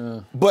have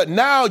been But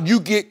now you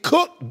get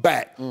Cook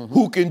back,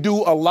 who can do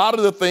a lot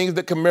of the things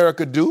that Kamara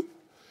could do.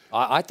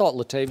 I thought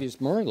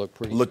Latavius Murray looked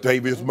pretty good.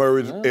 Latavius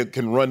Murray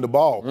can run the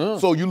ball.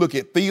 So you look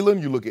at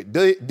Thielen, you look at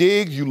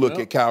Diggs, you look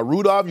at Kyle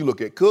Rudolph, you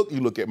look at Cook, you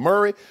look at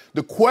Murray.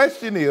 The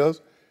question is,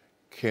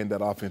 can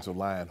that offensive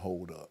line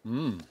hold up?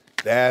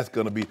 That's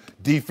going to be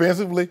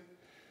defensively.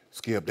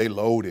 Skip, they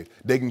loaded.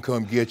 They can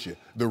come get you.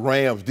 The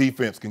Rams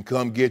defense can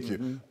come get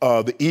you.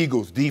 The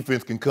Eagles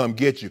defense can come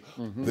get you.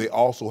 They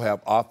also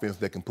have offense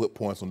that can put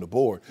points on the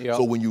board.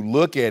 So when you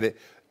look at it,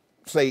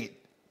 say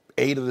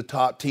 8 of the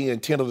top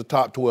 10, 10 of the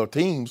top 12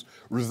 teams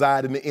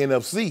reside in the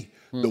NFC.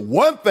 The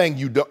one thing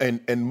you don't,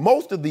 and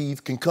most of these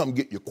can come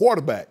get your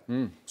quarterback.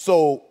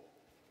 So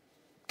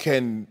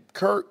can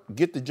Kirk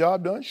get the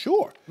job done?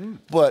 Sure.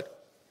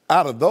 But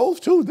out of those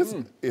two,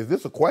 is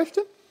this a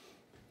question?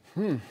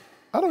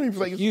 I don't even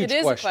think Huge it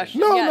is question. a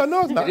question. No, yes.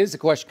 no, it's not. It is a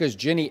question because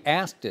Jenny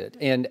asked it,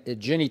 and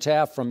Jenny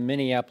Taft from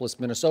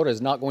Minneapolis, Minnesota,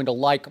 is not going to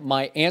like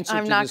my answer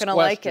to this question. I'm not going to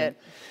like it.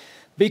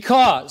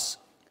 Because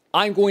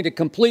I'm going to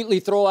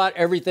completely throw out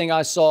everything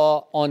I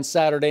saw on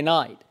Saturday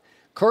night.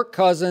 Kirk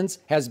Cousins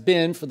has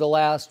been, for the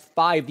last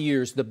 5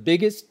 years, the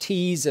biggest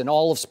tease in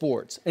all of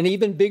sports, an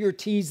even bigger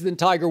tease than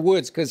Tiger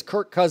Woods because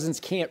Kirk Cousins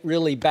can't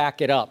really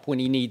back it up when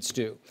he needs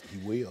to. He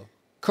will.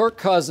 Kirk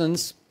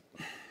Cousins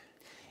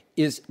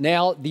is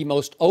now the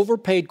most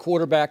overpaid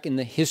quarterback in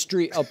the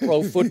history of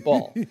pro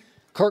football.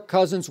 Kirk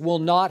Cousins will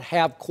not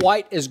have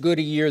quite as good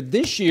a year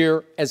this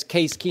year as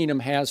Case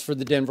Keenum has for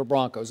the Denver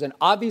Broncos. And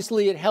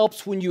obviously it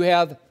helps when you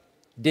have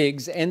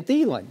Diggs and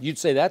Thielen. You'd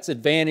say that's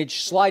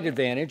advantage, slight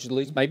advantage, at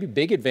least maybe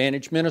big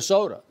advantage,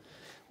 Minnesota.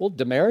 Well,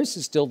 Demaryius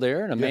is still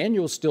there, and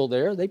Emmanuel's still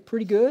there. They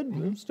pretty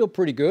good. Still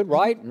pretty good,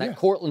 right? And that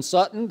Cortland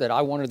Sutton that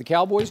I wanted the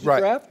Cowboys to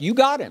draft, you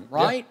got him,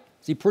 right?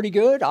 Is he pretty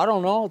good? I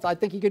don't know. I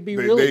think he could be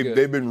really good.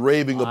 They've been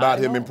raving about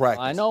him in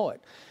practice. I know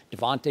it.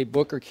 Devontae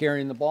Booker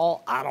carrying the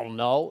ball, I don't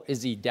know.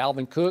 Is he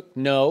Dalvin Cook?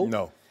 No.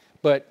 No.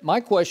 But my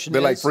question is...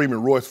 They're like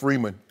Freeman. Royce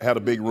Freeman had a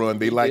big run.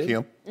 They like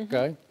him.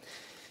 Okay.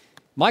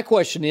 My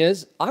question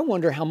is, I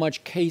wonder how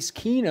much Case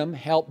Keenum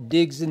helped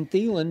Diggs and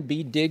Thielen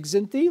be Diggs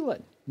and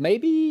Thielen.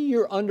 Maybe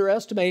you're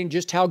underestimating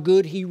just how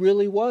good he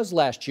really was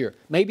last year.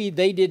 Maybe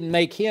they didn't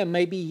make him.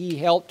 Maybe he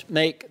helped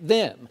make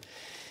them.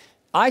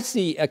 I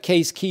see a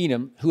Case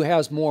Keenum who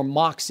has more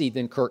moxie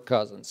than Kirk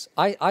Cousins.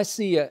 I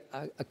see a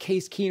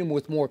Case Keenum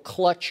with more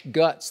clutch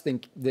guts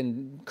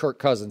than Kirk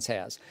Cousins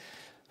has.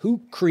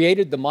 Who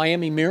created the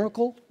Miami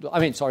Miracle?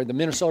 The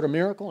Minnesota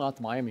Miracle, not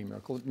the Miami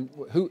Miracle.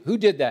 Who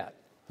did that?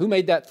 Who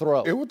made that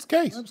throw? It was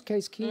Case. It was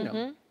Case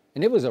Keenum.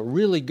 And it was a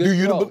really good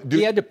throw.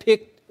 He had to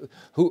pick,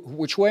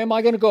 which way am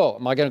I going to go?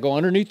 Am I going to go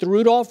underneath the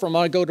Rudolph, or am I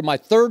going to go to my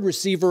third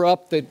receiver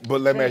up the...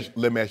 But let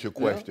me ask you a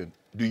question.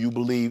 Do you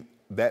believe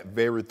that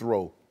very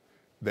throw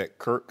that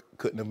Kirk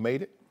couldn't have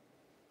made it?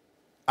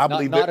 I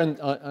believe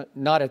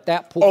not at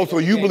that point. Oh, so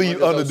you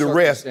believe under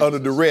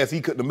duress,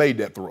 he couldn't have made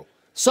that throw?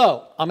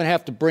 So I'm going to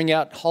have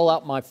to haul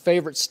out my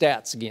favorite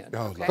stats again.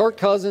 Okay. Kirk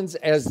Cousins,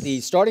 as the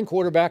starting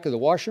quarterback of the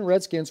Washington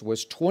Redskins,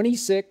 was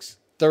 26,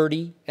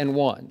 30, and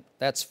 1.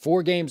 That's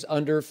 4 games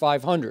under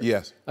 500.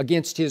 Yes.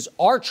 Against his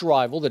arch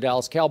rival, the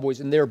Dallas Cowboys,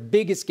 in their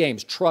biggest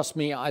games. Trust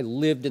me, I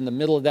lived in the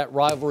middle of that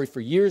rivalry for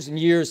years and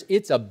years.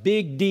 It's a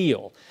big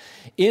deal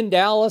in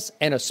Dallas,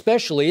 and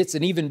especially it's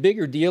an even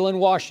bigger deal in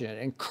Washington.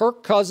 And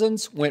Kirk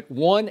Cousins went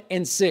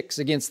 1-6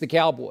 against the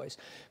Cowboys.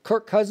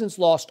 Kirk Cousins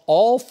lost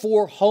all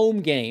 4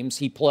 home games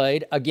he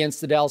played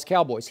against the Dallas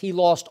Cowboys. He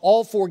lost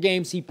all 4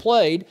 games he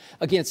played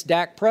against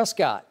Dak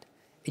Prescott.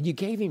 And you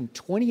gave him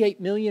 $28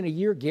 million a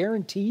year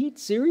guaranteed?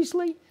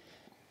 Seriously?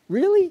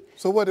 Really?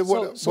 So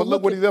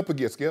look what he's up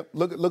against, Skip.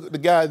 Look at the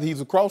guy that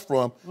he's across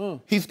from.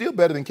 He's still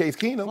better than Case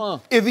Keenum.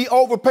 Is he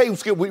overpaid,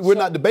 Skip? We're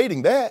not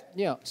debating that.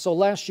 Yeah. So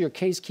last year,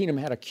 Case Keenum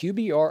had a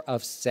QBR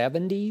of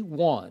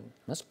 71.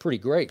 That's pretty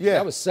great. Yeah.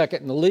 That was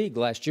second in the league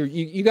last year.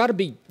 You got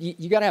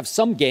to have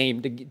some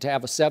game to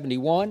have a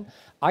 71.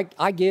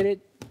 I get it.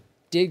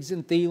 Diggs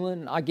and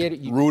Thielen, I get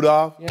it.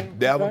 Rudolph,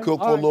 Dalvin Cook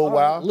for a little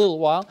while. A little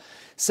while.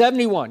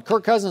 71.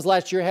 Kirk Cousins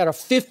last year had a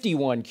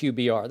 51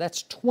 QBR.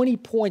 That's 20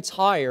 points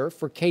higher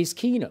for Case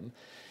Keenum.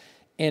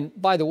 And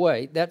by the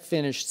way, that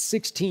finished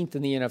 16th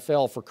in the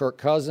NFL for Kirk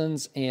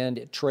Cousins, and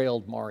it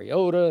trailed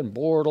Mariota and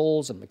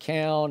Bortles and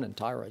McCown and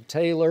Tyrod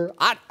Taylor.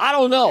 I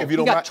don't know.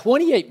 You got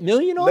 $28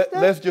 million on that?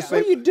 Let's just say,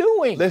 what are you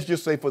doing? Let's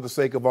just say, for the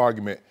sake of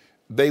argument,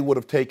 they would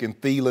have taken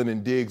Thielen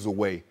and Diggs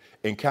away,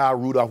 and Kyle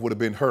Rudolph would have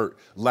been hurt,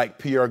 like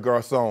Pierre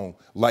Garçon,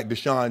 like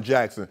Deshaun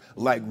Jackson,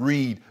 like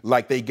Reed,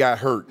 like they got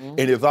hurt, and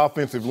his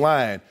offensive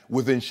line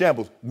was in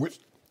shambles.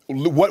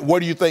 What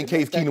do you think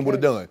Case Keenum would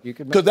have done?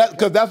 Because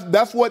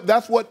that's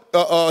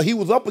what he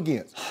was up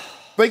against.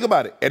 Think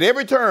about it. At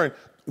every turn,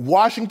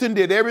 Washington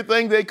did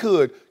everything they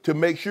could to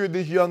make sure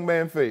this young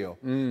man failed.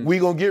 We're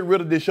going to get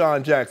rid of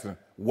Deshaun Jackson.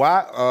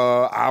 Why?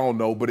 I don't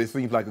know, but it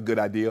seems like a good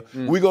idea.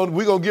 We're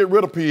gonna get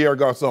rid of Pierre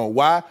Garçon.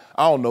 Why?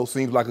 I don't know.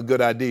 Seems like a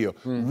good idea.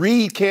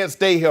 Reed can't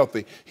stay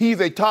healthy. He's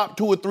a top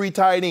 2 or 3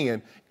 tight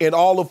end in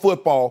all of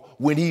football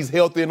when he's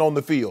healthy and on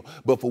the field.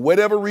 But for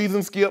whatever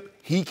reason, Skip,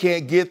 he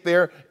can't get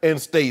there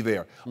and stay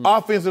there.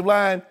 Offensive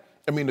line,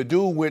 I mean, the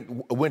dude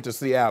went to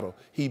Seattle.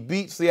 He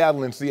beat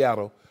Seattle in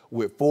Seattle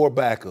with 4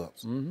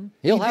 backups.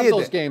 He'll have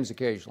those games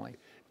occasionally.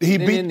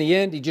 In the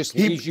end, he just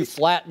leaves you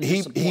flat and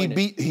disappointed.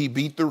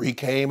 He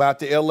came out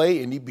to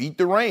L.A. and he beat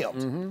the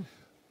Rams.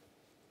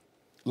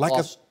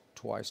 Lost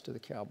twice to the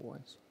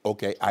Cowboys.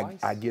 Okay,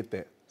 I get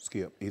that,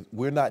 Skip.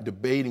 We're not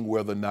debating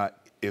whether or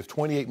not is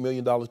 $28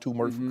 million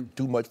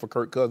too much for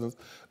Kirk Cousins.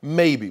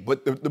 Maybe,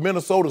 but the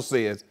Minnesota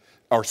says,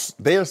 or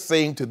they're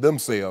saying to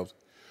themselves,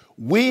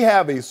 we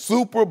have a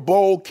Super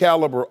Bowl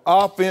caliber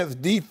offense,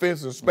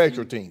 defense, and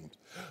special teams.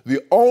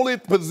 The only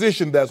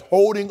position that's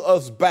holding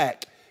us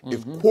back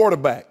is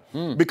quarterback.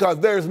 Because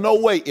there's no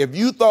way, if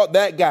you thought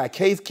that guy,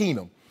 Case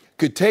Keenum,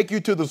 could take you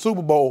to the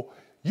Super Bowl,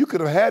 you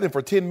could have had him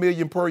for $10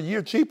 million per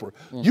year cheaper.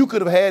 You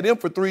could have had him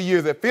for 3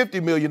 years at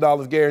 $50 million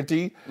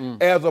guaranteed,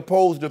 as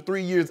opposed to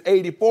 3 years,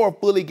 84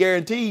 fully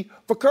guaranteed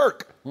for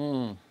Kirk.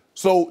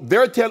 So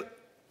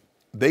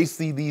they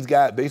see these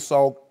guys, they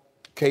saw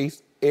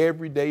Case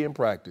every day in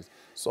practice.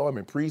 Saw him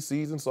in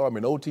preseason, saw him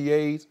in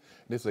OTAs,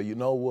 and they say, you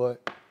know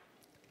what?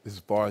 This is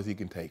as far as he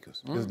can take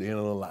us. This is the end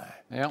of the line.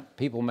 Yeah,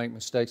 people make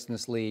mistakes in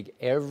this league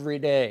every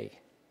day,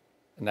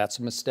 and that's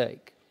a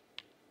mistake.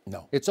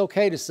 No. It's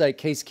okay to say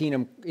Case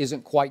Keenum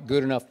isn't quite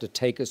good enough to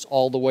take us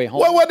all the way home.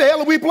 Well, what the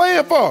hell are we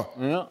playing for?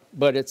 Yeah,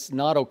 but it's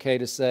not okay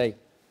to say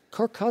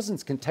Kirk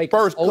Cousins can take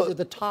us over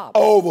the top.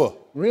 Over.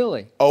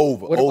 Really?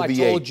 Over. What if I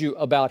told you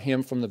about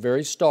him from the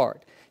very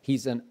start?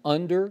 He's an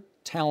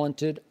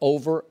under-talented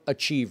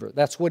overachiever.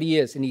 That's what he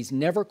is, and he's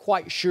never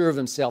quite sure of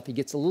himself. He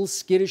gets a little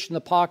skittish in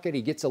the pocket.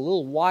 He gets a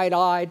little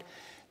wide-eyed.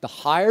 The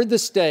higher the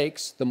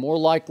stakes, the more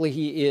likely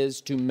he is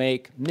to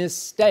make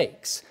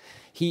mistakes.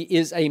 He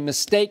is a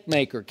mistake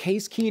maker.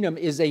 Case Keenum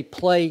is a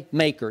play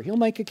maker. He'll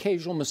make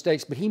occasional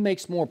mistakes, but he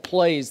makes more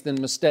plays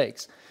than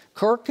mistakes.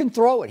 Kirk can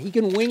throw it. He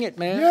can wing it,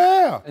 man.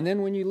 Yeah. And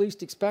then when you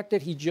least expect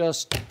it, he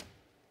just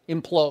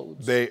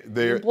implodes.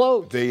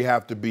 They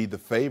have to be the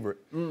favorite.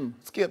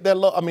 Skip, they're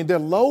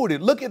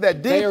loaded. Look at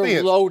that defense.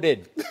 They're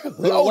loaded.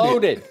 They're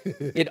loaded.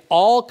 It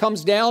all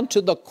comes down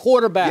to the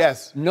quarterback.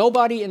 Yes.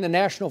 Nobody in the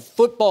National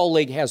Football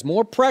League has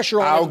more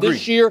pressure on him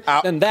this year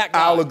than that guy.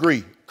 I'll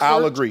agree.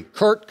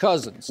 Kirk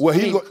Cousins.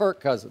 Well, Kirk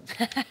Cousins.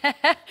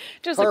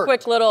 Just a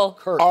quick little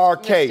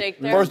RK.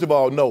 First of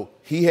all, no,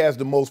 he has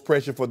the most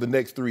pressure for the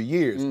next 3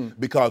 years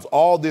because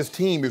all this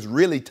team is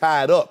really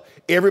tied up.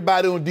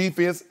 Everybody on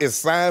defense is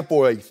signed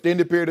for an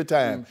extended period of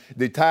time.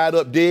 They tied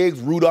up Diggs.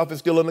 Rudolph is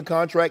still under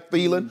contract.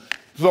 Thielen.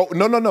 So,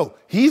 no.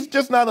 He's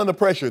just not under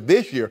pressure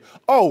this year.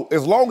 Oh,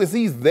 as long as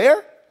he's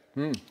there,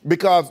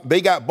 because they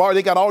got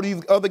all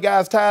these other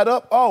guys tied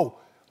up,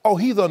 Oh,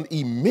 he's under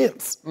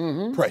immense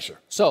pressure.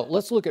 So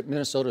let's look at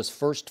Minnesota's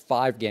first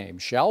 5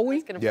 games, shall we? I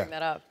was going to bring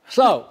that up.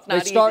 So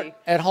they start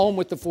at home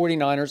with the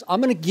 49ers.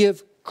 I'm going to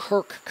give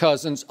Kirk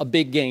Cousins a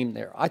big game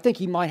there. I think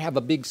he might have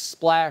a big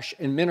splash,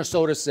 and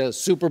Minnesota says,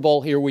 Super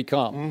Bowl, here we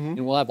come.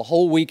 And we'll have a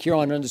whole week here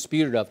on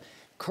Undisputed of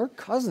Kirk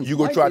Cousins. You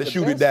gonna try to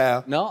shoot it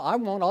down? No, I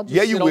won't. I'll just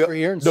sit over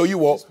here and you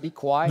won't. Just be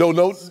quiet.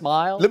 No.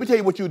 Smile. Let me tell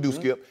you what you'll do,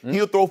 Skip.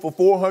 He'll throw for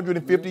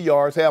 450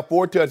 yards, have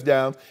 4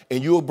 touchdowns,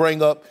 and you'll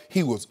bring up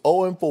he was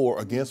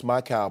 0-4 against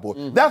my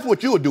Cowboys. That's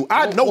what you'll do.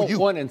 I know you.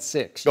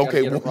 1-6.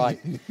 Okay. Get it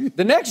right.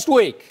 The next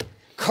week,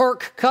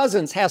 Kirk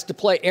Cousins has to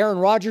play Aaron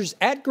Rodgers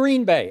at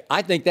Green Bay.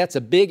 I think that's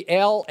a big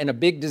L and a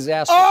big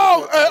disaster.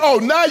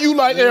 Now you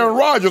like Aaron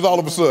Rodgers all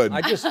of a sudden.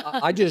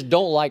 I just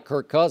don't like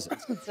Kirk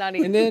Cousins.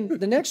 And then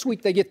the next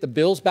week they get the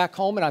Bills back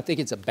home, and I think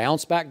it's a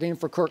bounce-back game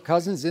for Kirk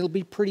Cousins. It'll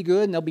be pretty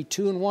good, and they'll be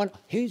 2-1.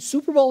 Hey,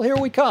 Super Bowl, here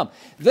we come.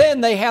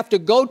 Then they have to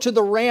go to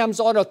the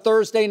Rams on a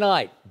Thursday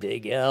night.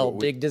 Big L,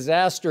 big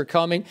disaster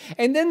coming.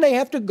 And then they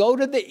have to go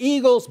to the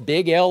Eagles.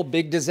 Big L,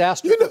 big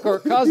disaster for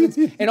Kirk Cousins.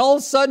 And all of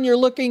a sudden you're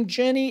looking,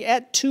 Jenny,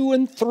 at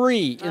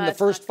 2-3 in the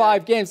first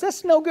 5 games.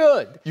 That's no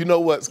good. You know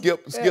what?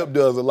 Skip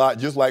does a lot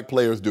just like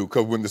players do.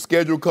 Because when the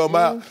schedule come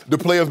out, the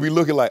players be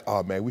looking like,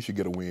 oh, man, we should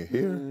get a win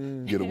here,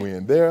 get a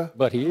win there.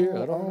 But here,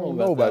 I don't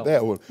know about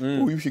that one.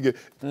 We should get.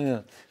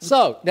 Yeah.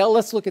 So now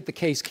let's look at the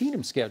Case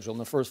Keenum schedule in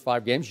the first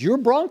 5 games. Your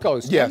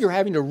Broncos. Yes. You're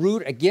having to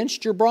root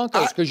against your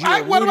Broncos because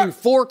you're rooting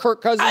for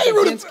Kirk Cousins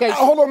against Case.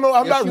 Hold on, no,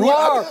 I'm not rooting. You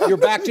are. You're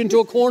backed into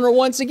a corner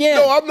once again.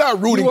 No, I'm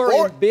not rooting for it.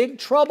 You are in big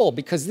trouble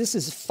because this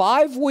is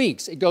 5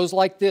 weeks. It goes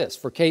like this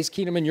for Case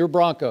Keenum and your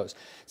Broncos.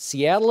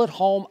 Seattle at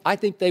home, I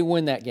think they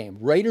win that game.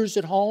 Raiders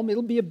at home,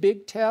 it'll be a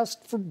big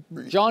test for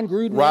John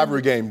Gruden.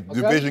 Rivalry game,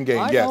 division game,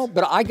 I yes. know,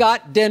 but I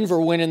got Denver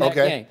winning that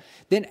game.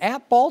 Then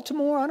at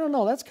Baltimore, I don't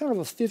know, that's kind of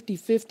a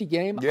 50-50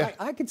 game. Yeah.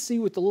 I could see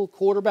with the little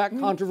quarterback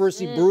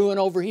controversy brewing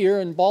over here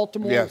in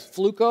Baltimore,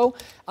 Fluco,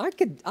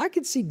 I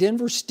could see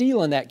Denver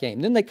stealing that game.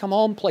 Then they come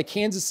home, play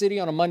Kansas City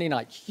on a Monday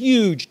night.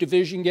 Huge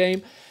division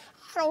game.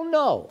 I don't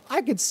know.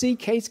 I could see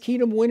Case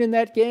Keenum winning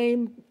that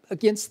game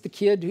against the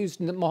kid who's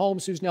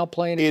Mahomes, who's now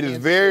playing. It is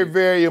very,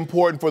 very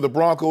important for the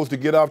Broncos to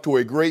get off to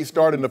a great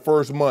start in the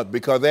first month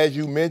because, as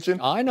you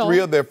mentioned, 3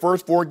 of their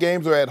first 4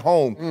 games are at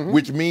home,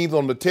 which means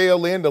on the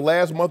tail end, the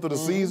last month of the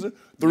season,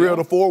 3 of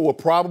the 4 will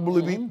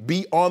probably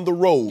be on the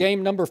road.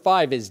 Game number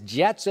 5 is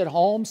Jets at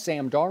home.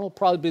 Sam Darnold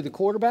probably be the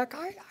quarterback.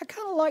 I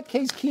kind of like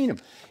Case Keenum.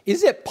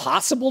 Is it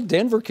possible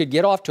Denver could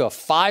get off to a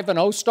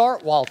 5-0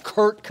 start while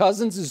Kirk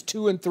Cousins is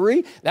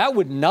 2-3? That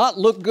would not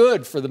look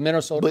good for the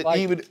Minnesota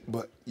Vikings.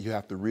 But you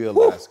have to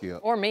realize, Skip.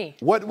 Or me.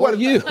 What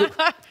you?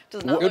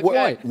 Does not look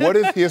good. What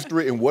does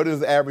history and what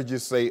does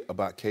averages say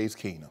about Case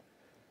Keenum?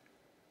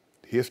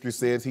 History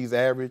says he's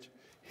average.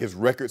 His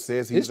record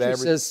says he's average.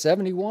 History says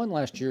 71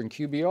 last year in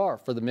QBR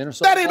for the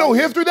Minnesota That ain't no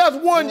history. That's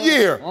 1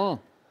 year.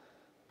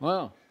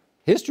 Well,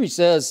 history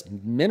says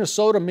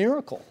Minnesota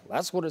miracle.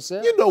 That's what it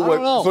says. You know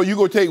what? So you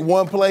going to take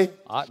one play?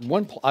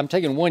 I'm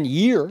taking 1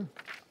 year.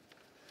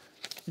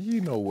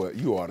 You know what?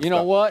 You ought to. You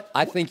know what?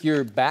 I think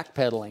you're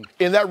backpedaling.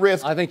 In that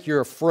risk. I think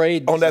you're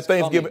afraid on that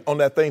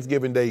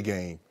Thanksgiving Day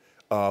game.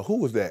 Who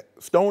was that?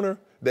 Stoner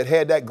that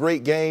had that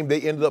great game. They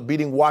ended up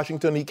beating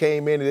Washington. He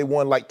came in and they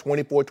won like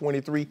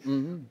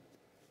 24-23.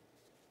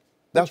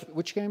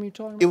 Which game are you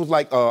talking about? It was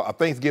like a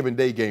Thanksgiving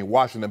Day game,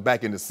 Washington,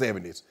 back in the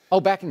 70s. Oh,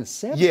 back in the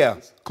 70s? Yeah,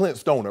 Clint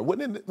Stoner.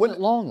 Clint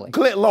Longley.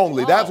 Clint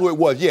Longley, that's who it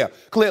was, yeah.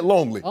 Clint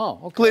Longley. Oh,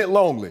 okay. Clint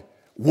Longley.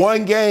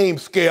 1 game,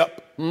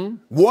 Skip.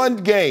 1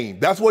 game.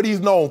 That's what he's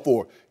known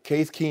for.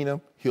 Case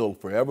Keenum, he'll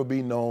forever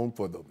be known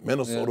for the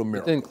Minnesota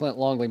Miracle. Then Clint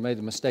Longley made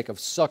the mistake of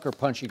sucker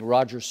punching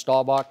Roger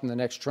Staubach in the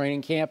next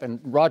training camp, and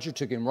Roger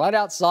took him right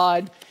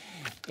outside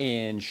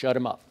and shut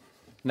him up.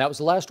 And that was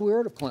the last we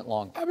heard of Clint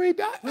Longley. I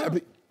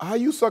mean, how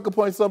you sucker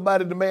punch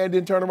somebody, the man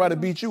didn't turn around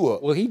and beat you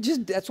up? Well,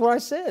 that's what I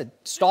said.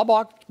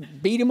 Staubach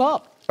beat him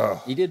up.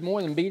 He did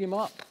more than beat him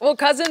up. Well,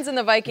 Cousins and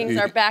the Vikings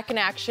are back in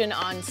action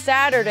on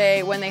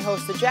Saturday when they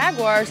host the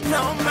Jaguars.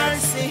 No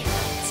mercy.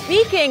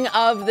 Speaking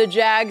of the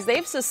Jags,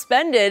 they've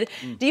suspended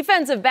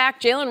defensive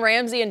back Jalen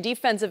Ramsey and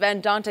defensive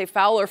end Dante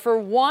Fowler for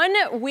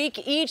 1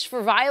 week each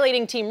for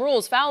violating team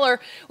rules.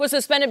 Fowler was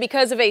suspended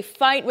because of a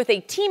fight with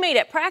a teammate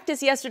at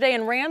practice yesterday,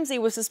 and Ramsey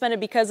was suspended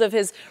because of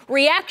his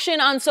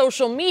reaction on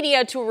social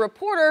media to a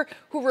reporter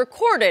who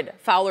recorded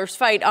Fowler's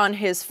fight on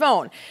his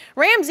phone.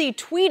 Ramsey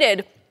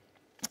tweeted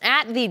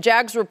at the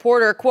Jags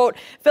reporter, quote,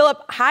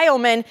 Philip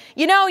Heilman,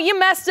 you know, you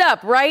messed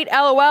up, right?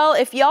 LOL.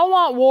 If y'all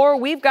want war,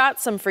 we've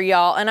got some for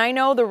y'all. And I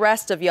know the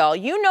rest of y'all.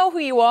 You know who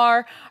you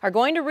are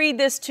going to read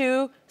this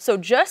too. So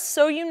just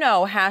so you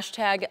know,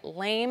 hashtag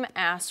lame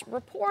ass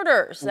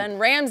reporters. And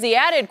Ramsey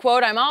added,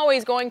 quote, I'm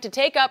always going to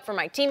take up for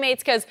my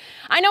teammates because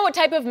I know what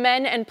type of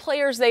men and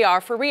players they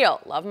are for real.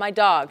 Love my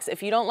dogs.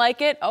 If you don't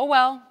like it, oh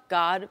well,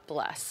 God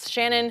bless.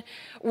 Shannon,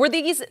 were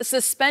these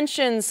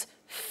suspensions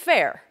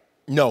fair?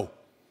 No.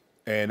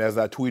 And as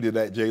I tweeted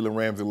at Jalen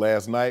Ramsey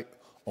last night,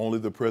 only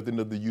the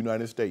President of the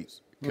United States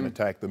can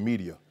attack the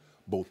media,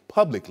 both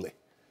publicly,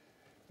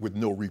 with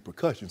no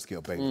repercussions,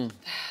 Skip Bailey.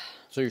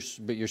 So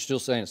you're still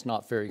saying it's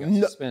not fair you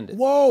got suspended?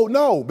 Whoa,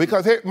 no,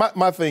 because here,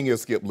 my thing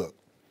is, Skip, look,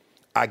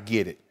 I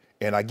get it.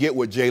 And I get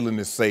what Jalen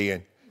is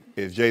saying,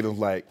 is Jalen's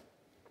like,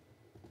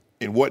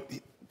 and what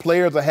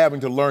players are having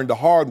to learn the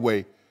hard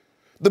way,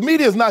 the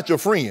media is not your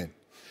friend.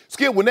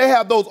 Skip, when they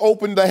have those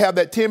open, they have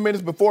that 10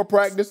 minutes before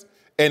practice,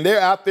 and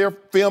they're out there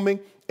filming,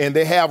 and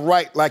they have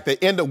like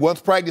the end of once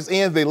practice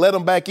ends, they let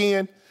them back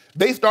in,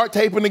 they start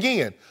taping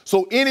again.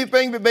 So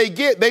anything that they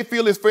get, they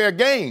feel is fair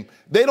game.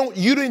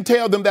 You didn't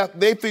tell them that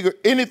they figure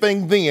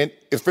anything then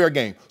is fair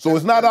game. So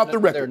it's not off the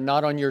record. They're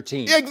not on your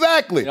team.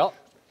 Exactly. Yep.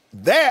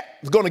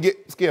 That's going to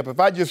get Skip. If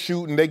I just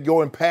shoot and they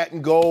go and pat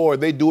and go, or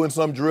they doing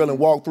some drill and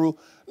walk through,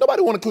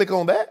 nobody want to click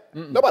on that.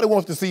 Nobody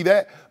wants to see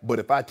that. But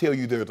if I tell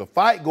you there's a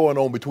fight going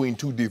on between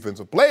two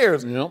defensive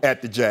players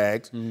at the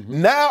Jags,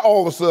 now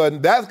all of a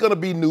sudden that's going to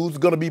be news,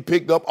 going to be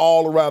picked up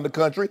all around the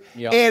country,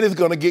 and it's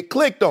going to get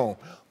clicked on.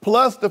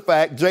 Plus the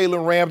fact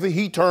Jalen Ramsey,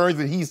 he turns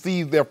and he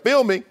sees they're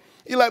filming.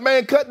 He's like,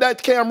 man, cut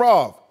that camera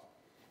off.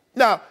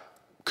 Now,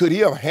 could he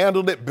have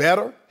handled it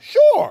better?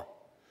 Sure.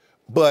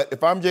 But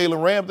if I'm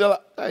Jalen Ramsey, they're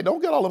like, hey,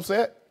 don't get all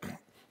upset.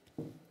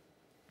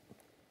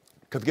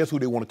 Because guess who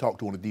they want to talk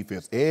to on the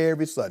defense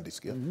every Sunday,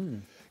 Skip?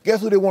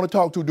 Guess who they want to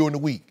talk to during the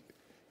week?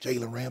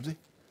 Jalen Ramsey.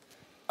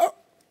 Oh,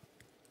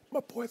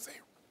 my boy's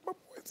here.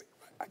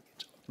 I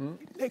get you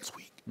next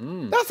week.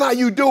 That's how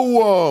you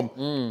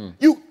do.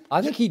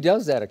 I think he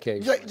does that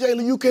occasionally.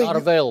 Jalen, you can't. Not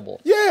available.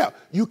 Yeah,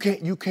 you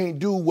can't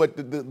do what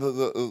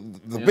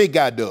the big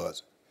guy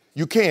does.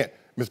 You can't.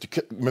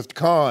 Mr.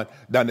 Khan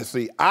down there.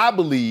 See, I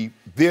believe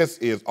this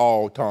is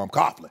all Tom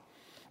Coughlin.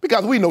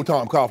 Because we know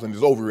Tom Coughlin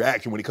is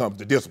overreaction when it comes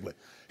to discipline.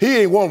 He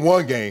ain't won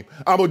one game.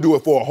 I'm going to do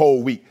it for a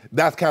whole week.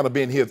 That's kind of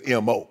been his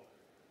MO.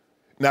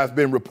 Now, it's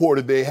been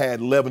reported they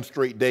had 11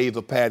 straight days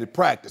of padded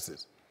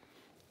practices.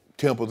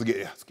 Temples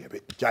again,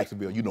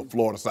 Jacksonville,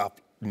 Florida,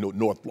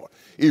 North Florida.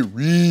 It's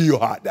real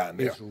hot down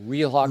there. It's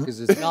real hot because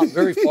it's not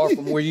very far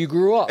from where you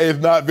grew up. It's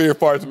not very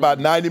far. It's about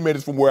 90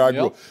 minutes from where I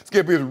grew up.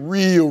 Skip, it's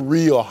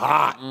real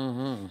hot.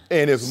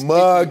 And it's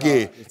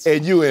muggy.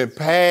 And you in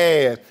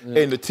pads.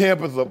 And the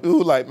tempers are,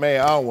 like,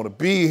 man, I don't want to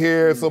be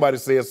here. Somebody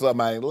said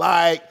something I ain't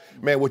like.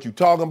 Man, what you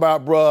talking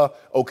about, bruh?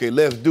 Okay,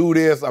 let's do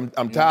this.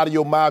 I'm tired of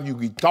your mouth. You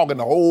be talking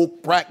the whole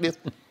practice.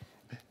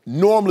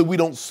 Normally we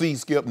don't see,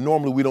 Skip,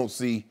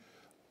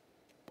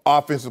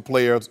 offensive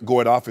players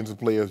go at offensive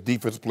players,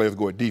 defensive players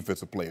go at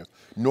defensive players.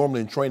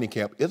 Normally in training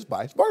camp, it's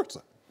vice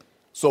versa.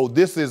 So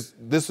this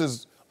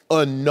is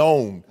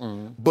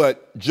unknown.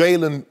 But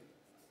Jalen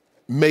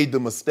made the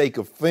mistake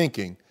of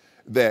thinking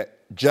that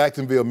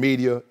Jacksonville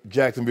media,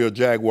 Jacksonville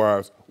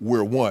Jaguars,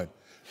 we're one.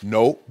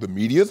 No, the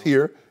media's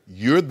here.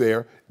 You're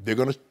there. They're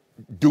going to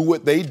do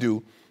what they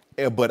do.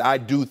 But I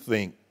do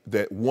think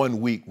that 1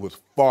 week was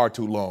far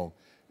too long.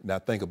 Now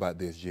think about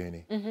this,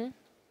 Jenny.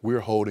 We're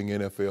holding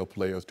NFL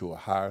players to a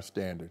higher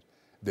standard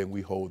than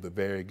we hold the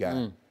very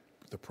guy,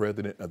 the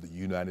President of the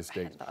United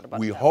States.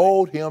 We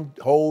hold them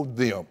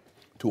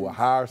to a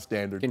higher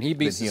standard. Can he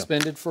be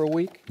suspended for a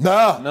week?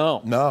 No.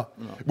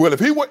 Well, if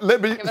he were,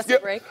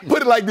 Skip,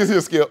 put it like this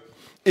here, Skip.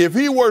 If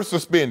he were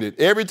suspended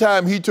every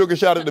time he took a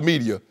shot at the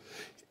media,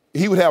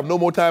 he would have no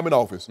more time in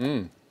office.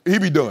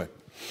 He'd be done.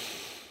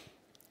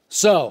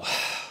 So,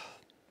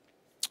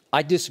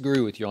 I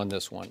disagree with you on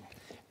this one.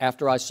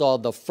 After I saw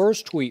the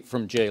first tweet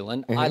from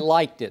Jalen, I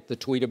liked it, the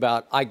tweet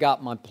about, I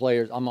got my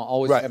players, I'm going to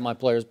always have my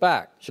players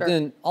back. But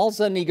then all of a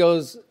sudden he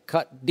goes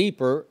cut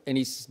deeper and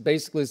he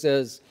basically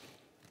says,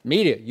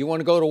 media, you want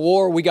to go to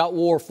war? We got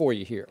war for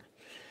you here.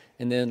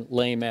 And then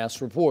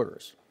lame-ass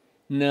reporters.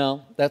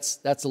 No, that's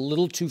a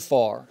little too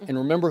far. And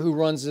remember who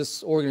runs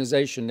this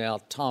organization now,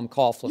 Tom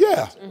Coughlin.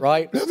 Yeah.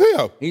 Right? That's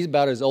him. He's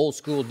about as old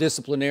school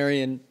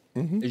disciplinarian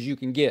as you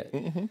can get.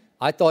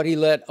 I thought he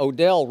let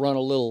Odell run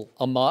a little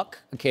amok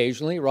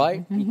occasionally,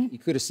 right? He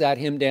could have sat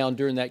him down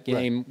during that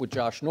game with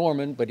Josh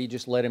Norman, but he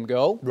just let him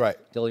go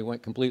until he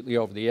went completely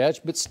over the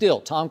edge. But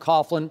still, Tom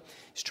Coughlin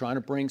is trying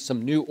to bring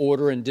some new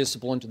order and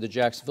discipline to the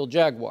Jacksonville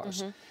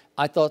Jaguars.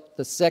 I thought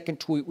the second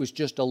tweet was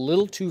just a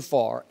little too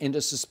far, and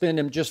to suspend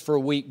him just for a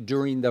week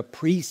during the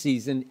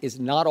preseason is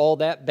not all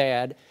that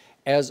bad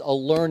as a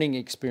learning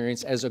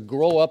experience, as a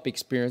grow-up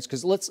experience,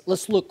 because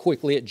let's look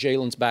quickly at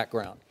Jalen's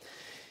background.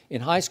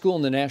 In high school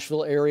in the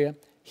Nashville area,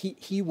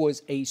 he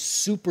was a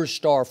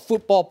superstar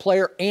football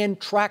player and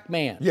track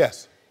man.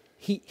 Yes.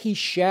 He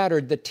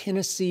shattered the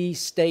Tennessee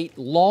State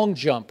long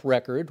jump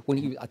record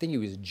when I think he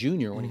was a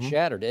junior when he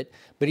shattered it,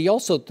 but he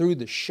also threw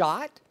the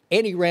shot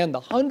and he ran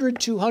the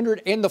 100,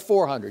 200, and the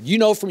 400. You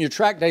know from your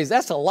track days,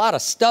 that's a lot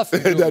of stuff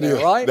you're doing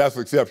there, right? That's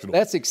exceptional.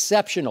 That's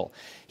exceptional.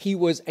 He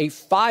was a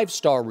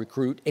 5-star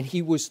recruit, and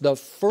he was the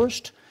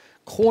first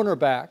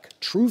cornerback,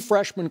 true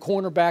freshman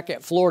cornerback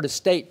at Florida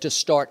State to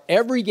start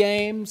every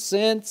game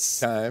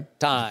since time.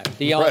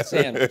 Deion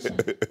Sanders.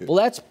 Well,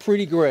 that's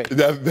pretty great.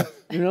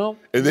 You know?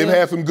 And they've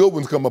had some good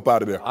ones come up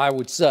out of there. I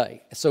would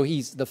say. So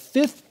he's the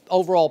 5th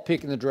overall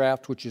pick in the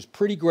draft, which is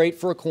pretty great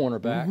for a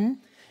cornerback.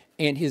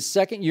 And his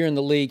second year in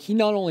the league, he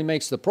not only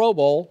makes the Pro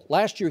Bowl,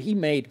 last year he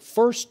made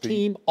first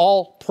team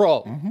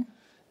All-Pro.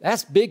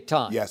 That's big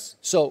time. Yes.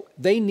 So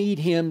they need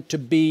him to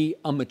be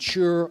a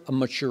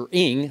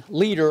maturing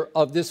leader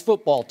of this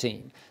football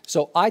team.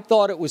 So I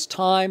thought it was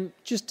time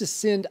just to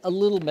send a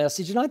little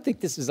message, and I think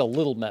this is a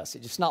little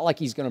message. It's not like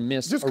he's going to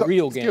miss a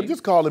real game.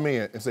 Just call him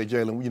in and say,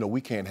 Jalen,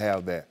 we can't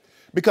have that.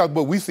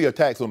 But we see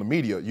attacks on the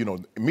media.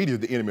 Media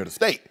is the enemy of the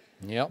state.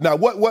 Now,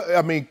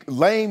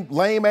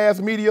 lame ass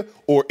media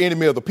or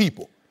enemy of the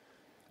people?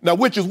 Now,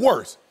 which is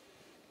worse?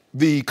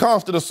 The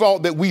constant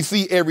assault that we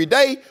see every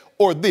day,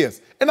 or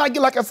this. And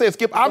like I said,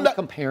 Skip, I'm not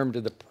compare him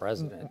to the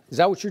president. Is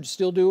that what you're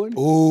still doing?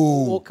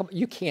 Ooh. Well,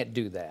 you can't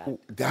do that.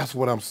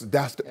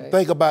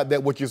 Think about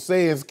that, what you're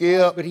saying,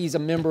 Skip. But he's a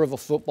member of a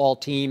football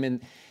team,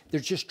 and they're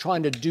just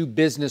trying to do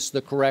business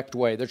the correct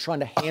way. They're trying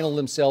to handle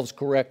themselves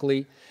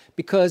correctly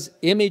because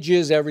image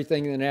is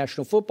everything in the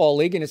National Football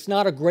League, and it's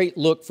not a great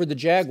look for the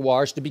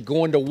Jaguars to be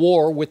going to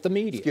war with the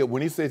media. Skip,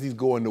 when he says he's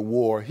going to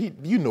war,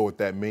 you know what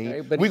that means.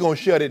 Okay, we're going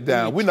to shut it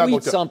down. We're not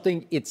going to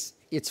something.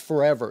 It's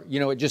forever. You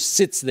know, it just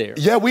sits there.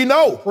 Yeah, we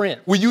know. Print.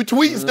 When you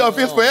tweet stuff,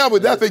 it's forever.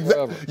 That's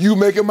exactly you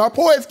making my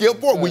point, Skip.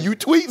 For when you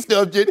tweet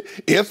stuff, Jenny,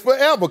 it's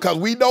forever because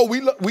we know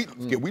we love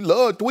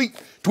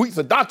tweets. Tweets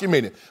are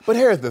documented. But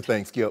here's the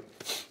thing, Skip.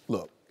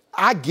 Look,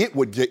 I get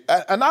what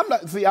and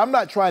I'm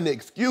not trying to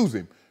excuse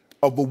him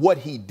of what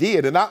he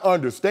did, and I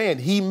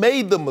understand he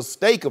made the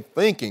mistake of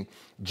thinking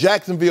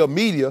Jacksonville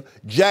media,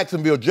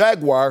 Jacksonville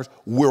Jaguars,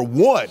 we're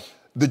one.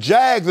 The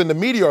Jags and the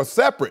media are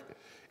separate.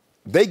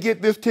 They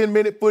get this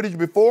 10-minute footage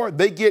before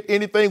they get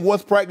anything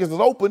once practice is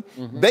open.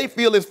 They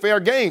feel it's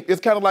fair game.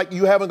 It's kind of like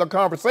you having a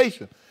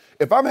conversation.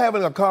 If I'm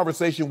having a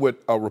conversation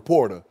with a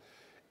reporter,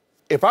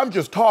 if I'm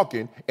just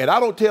talking and I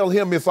don't tell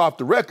him it's off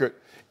the record,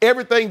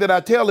 everything that I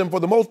tell him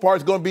for the most part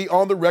is going to be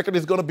on the record.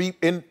 It's going to be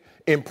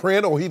in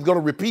print, or he's going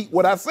to repeat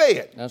what I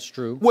said. That's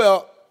true.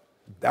 Well,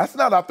 that's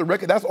not off the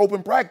record. That's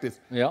open practice.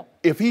 Yeah.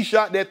 If he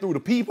shot that through the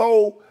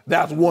peephole,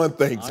 that's one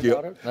thing,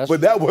 Skip. But true.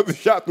 that wasn't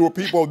shot through a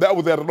peephole. That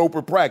was at an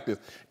open practice.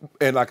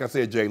 And like I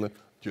said, Jalen,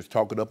 just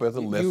talk it up as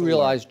a lesson. You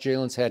realize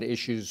Jalen's had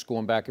issues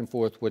going back and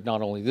forth with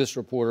not only this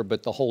reporter,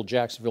 but the whole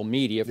Jacksonville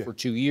media for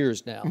 2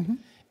 years now.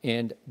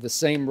 And the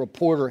same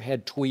reporter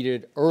had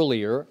tweeted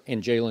earlier,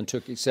 and Jalen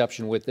took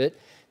exception with it,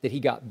 that he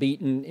got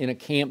beaten in a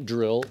camp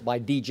drill by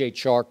DJ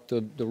Chark,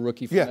 the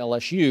rookie from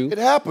LSU. It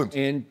happens.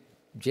 And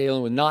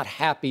Jalen was not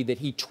happy that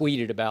he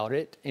tweeted about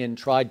it and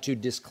tried to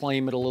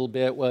disclaim it a little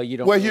bit. Well, you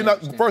don't. Well, really you're not.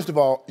 understand. First of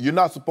all, you're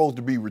not supposed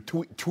to be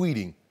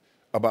tweeting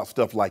about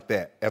stuff like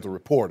that as a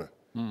reporter.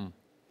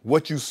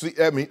 What you see,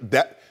 I mean,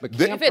 that. But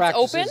if it's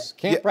open?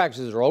 Camp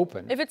practices are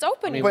open. If it's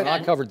open, I mean, you when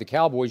can. I covered the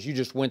Cowboys, you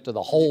just went to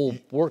the whole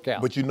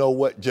workout. But you know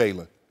what,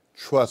 Jalen?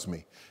 Trust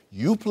me.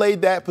 You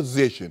played that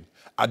position.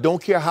 I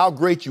don't care how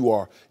great you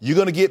are. You're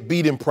going to get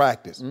beat in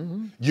practice.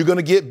 You're going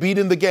to get beat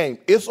in the game.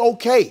 It's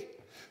okay.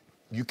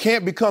 You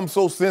can't become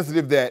so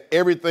sensitive that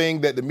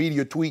everything that the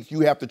media tweets,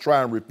 you have to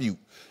try and refute.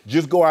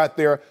 Just go out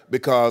there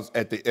because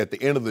at the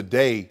end of the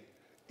day,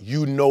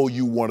 you know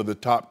you one of the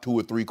top 2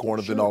 or 3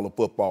 corners in all of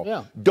football.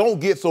 Yeah.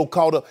 Don't get so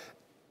caught up.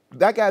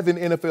 That guy's in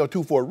the NFL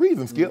too for a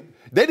reason, Skip.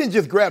 They didn't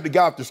just grab the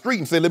guy off the street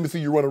and say, let me see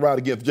you run around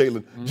against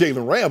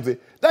Jalen Ramsey.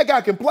 That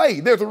guy can play.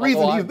 There's a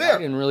reason he's there. I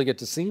didn't really get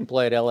to see him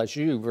play at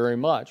LSU very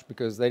much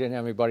because they didn't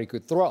have anybody who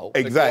could throw.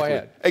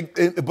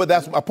 Exactly. But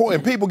that's my point.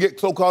 And people get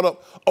so caught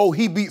up, oh,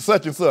 he beat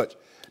such and such.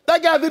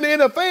 That guy's in the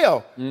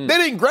NFL. They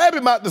didn't grab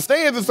him out the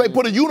stands and say,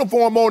 put a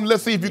uniform on and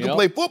let's see if you can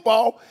play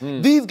football.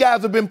 These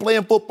guys have been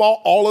playing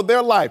football all of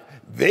their life.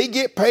 They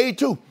get paid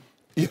too.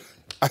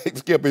 I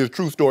Skip, it's a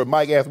true story.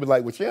 Mike asked me,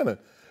 like, well, Shannon,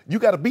 you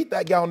got to beat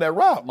that guy on that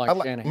route.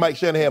 Mike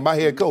Shanahan, my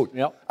head coach.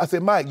 I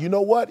said, Mike, you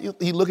know what?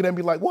 He looking at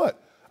me like,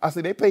 what? I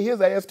said, they pay his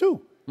ass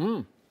too.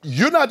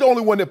 You're not the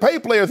only one that pay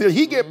players here.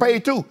 He get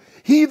paid too.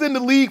 He's in the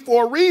league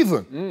for a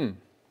reason.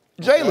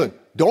 Jalen,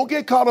 don't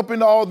get caught up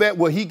in all that.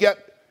 Well, he got,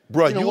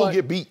 bro, you will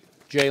get beat.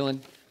 Jalen,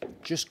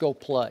 just go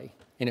play.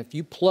 And if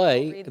you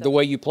play the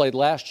way you played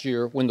last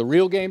year, when the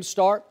real games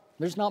start,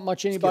 there's not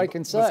much anybody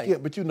can say.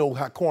 But you know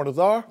how corners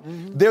are.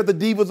 They're the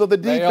divas of the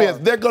defense.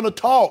 They're going to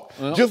talk,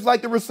 just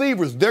like the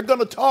receivers. They're going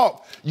to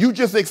talk. You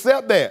just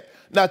accept that.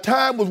 Now,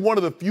 Time was one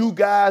of the few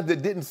guys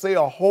that didn't say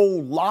a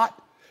whole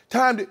lot.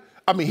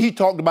 He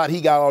talked about he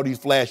got all these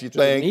flashy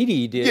things.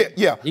 He did.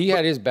 Yeah. He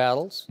had his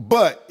battles.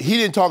 But he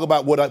didn't talk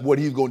about what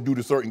he's going to do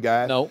to certain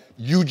guys. No.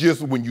 You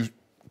just, when you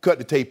cut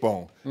the tape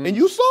on. And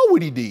you saw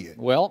what he did.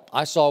 Well,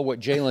 I saw what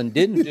Jalen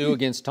didn't do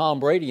against Tom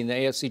Brady in the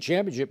AFC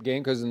Championship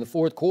game because in the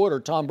fourth quarter,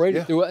 Tom Brady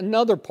threw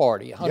another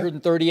party,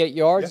 138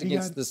 yards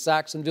against the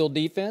Saxonville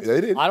defense. Yeah,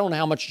 they did. I don't know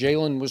how much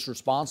Jalen was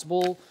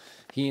responsible.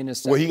 He and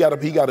his he got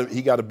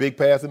a big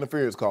pass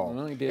interference call.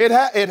 Well, he did.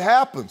 It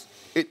happens.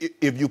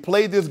 If you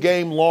play this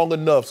game long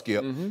enough,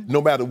 Skip,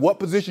 no matter what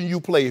position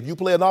you play, if you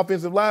play an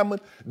offensive lineman,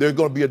 there's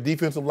going to be a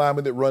defensive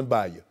lineman that run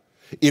by you.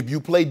 If you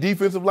play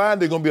defensive line,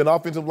 there's going to be an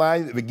offensive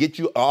line that get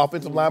you,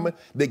 offensive lineman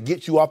that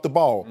gets you off the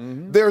ball.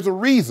 There's a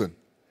reason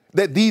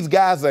that these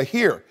guys are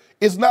here.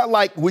 It's not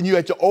like when you're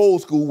at your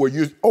old school where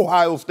you're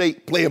Ohio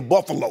State playing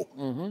Buffalo.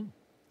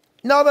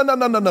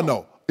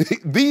 No.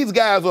 These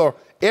guys are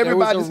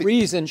everybody. There was a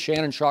reason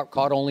Shannon Sharp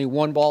caught only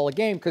 1 ball a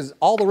game because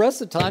all the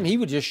rest of the time he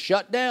would just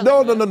shut down.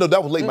 No.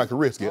 That was late in my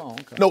career, Skip.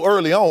 Okay. No,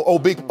 early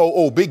on. Big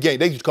game.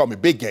 They used to call me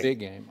Big Game. Big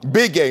game.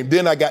 Big game.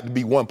 Then I got to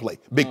be one play.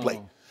 Big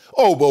play.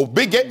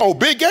 Big game.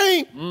 Big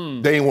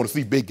game. They didn't want to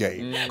see big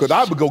game because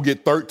I would go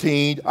get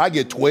 13. I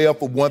get 12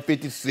 for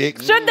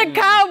 156. Should the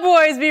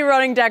Cowboys be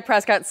running Dak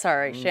Prescott?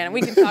 Sorry, Shannon.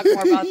 We can talk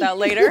more about that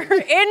later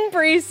in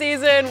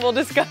preseason. We'll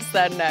discuss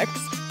that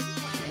next.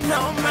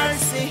 No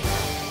mercy.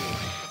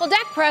 Well,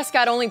 Dak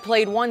Prescott only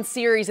played one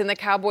series in the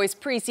Cowboys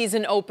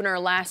preseason opener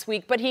last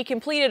week, but he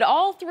completed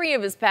all 3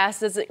 of his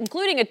passes,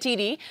 including a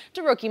TD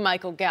to rookie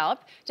Michael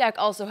Gallup. Dak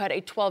also had a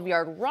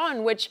 12-yard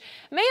run, which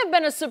may have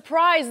been a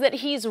surprise that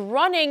he's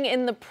running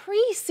in the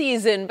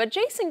preseason. But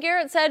Jason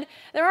Garrett said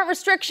there aren't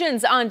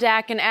restrictions on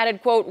Dak and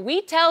added, quote,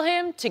 "We tell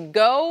him to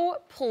go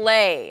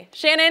play."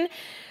 Shannon,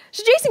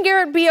 should Jason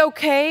Garrett be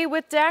okay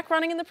with Dak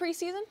running in the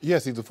preseason?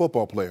 Yes, he's a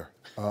football player.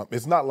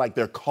 It's not like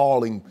they're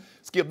calling,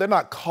 Skip, they're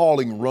not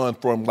calling run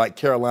from like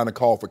Carolina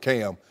called for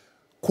Cam,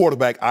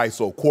 quarterback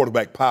ISO,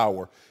 quarterback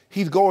power.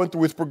 He's going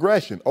through his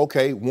progression.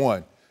 Okay,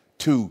 1,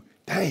 2,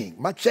 dang,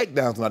 my check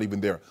down's not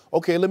even there.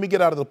 Okay, let me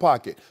get out of the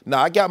pocket.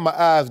 Now, I got my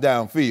eyes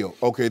downfield.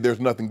 Okay,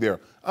 there's nothing there.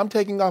 I'm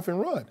taking off and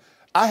run.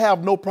 I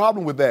have no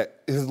problem with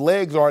that. His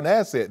legs are an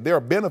asset. They're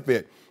a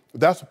benefit.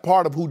 That's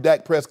part of who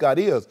Dak Prescott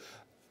is.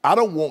 I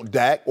don't want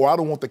Dak, or I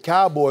don't want the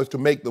Cowboys to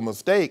make the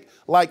mistake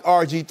like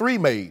RG3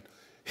 made.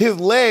 His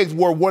legs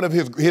were one of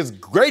his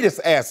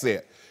greatest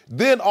asset.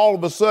 Then all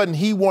of a sudden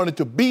he wanted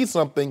to be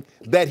something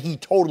that he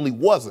totally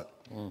wasn't.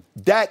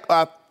 Dak,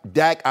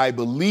 I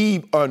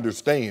believe,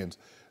 understands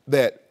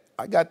that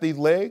I got these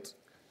legs.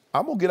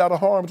 I'm going to get out of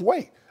harm's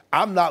way.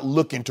 I'm not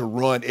looking to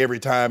run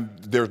every time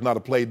there's not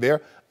a play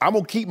there. I'm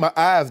going to keep my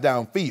eyes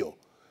downfield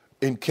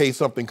in case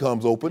something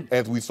comes open,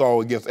 as we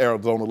saw against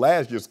Arizona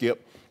last year,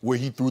 Skip, where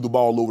he threw the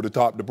ball over the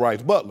top to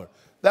Bryce Butler.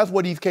 That's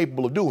what he's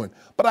capable of doing.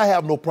 But I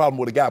have no problem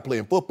with a guy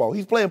playing football.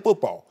 He's playing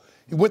football.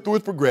 He went through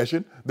his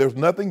progression. There's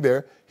nothing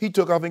there. He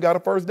took off and got a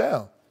first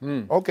down.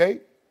 Okay,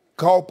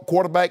 call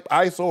quarterback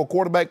ISO or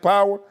quarterback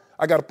power.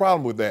 I got a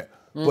problem with that.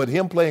 But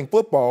him playing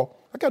football,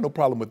 I got no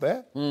problem with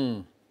that.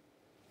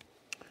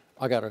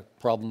 I got a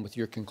problem with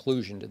your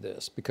conclusion to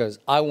this because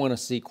I want to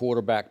see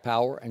quarterback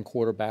power and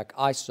quarterback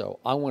ISO.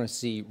 I want to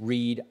see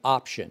read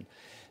option.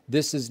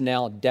 This is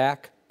now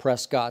Dak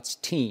Prescott's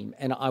team,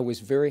 and I was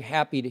very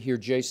happy to hear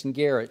Jason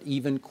Garrett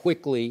even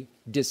quickly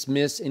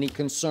dismiss any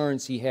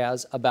concerns he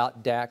has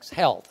about Dak's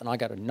health. And I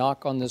got to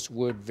knock on this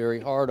wood very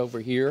hard over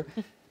here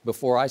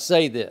before I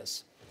say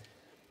this.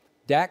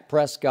 Dak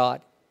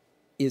Prescott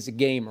is a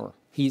gamer.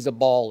 He's a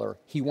baller.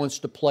 He wants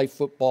to play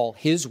football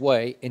his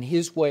way, and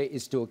his way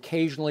is to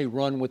occasionally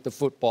run with the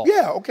football.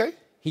 Yeah, okay.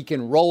 He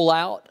can roll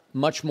out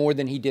much more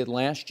than he did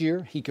last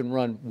year. He can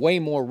run way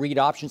more read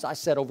options. I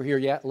said over here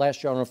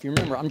last year, I don't know if you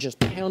remember, I'm just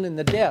pounding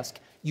the desk.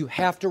 You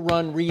have to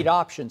run read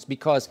options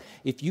because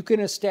if you can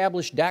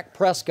establish Dak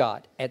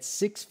Prescott at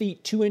 6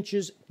 feet 2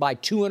 inches by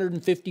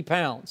 250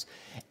 pounds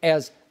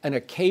as an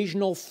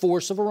occasional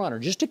force of a runner,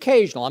 just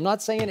occasional, I'm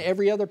not saying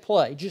every other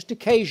play, just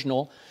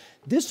occasional,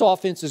 this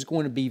offense is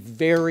going to be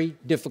very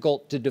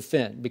difficult to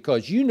defend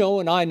because you know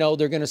and I know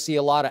they're going to see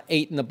a lot of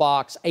 8 in the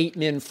box, 8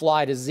 men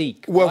fly to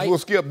Zeke. Well, right? well,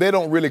 Skip, they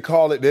don't really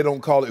call it, they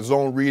don't call it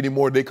zone read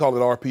anymore. They call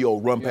it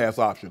RPO, run pass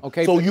option.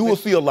 Okay, so you will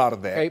see a lot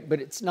of that. Okay,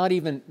 but it's not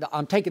even,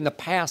 I'm taking the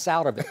pass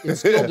out of it. It's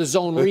still the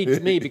zone read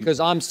to me because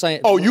I'm saying.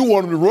 Oh, you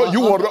want him to run,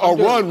 you want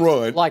a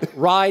run. Like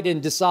ride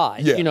and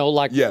decide. Yeah. You know,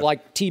 like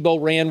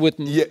Tebow ran with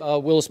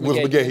Willis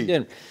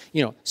McGahee.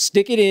 You know,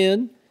 stick it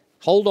in.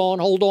 Hold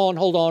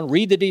on,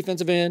 read the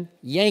defensive end,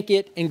 yank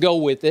it, and go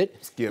with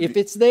it. Skip. If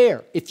it's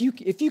there. If you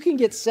can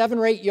get 7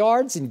 or 8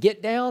 yards and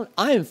get down,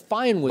 I am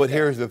fine with that. But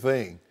here's the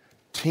thing.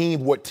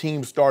 What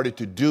teams started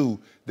to do,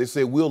 they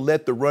said, we'll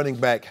let the running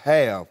back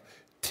have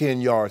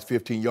 10 yards,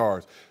 15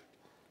 yards.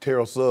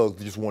 Terrell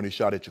Suggs just wanted a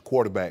shot at your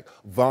quarterback.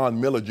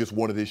 Von Miller just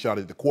wanted his shot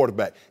at the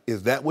quarterback.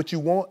 Is that what you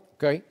want?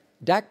 Okay.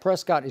 Dak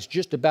Prescott is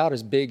just about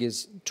as big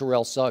as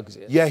Terrell Suggs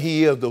is. Yeah,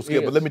 he is, though,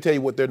 Skip. But let me tell you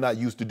what they're not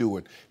used to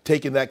doing,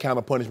 taking that kind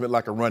of punishment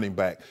like a running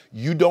back.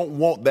 You don't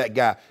want that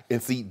guy.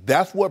 And see,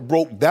 that's what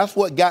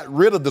got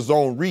rid of the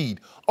zone read.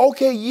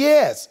 Okay,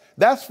 yes,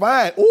 that's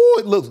fine. Oh,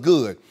 it looks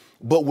good.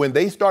 But when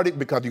they started,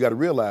 because you got to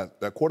realize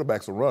that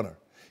quarterback's a runner.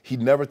 He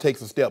never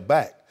takes a step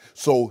back.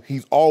 So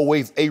he's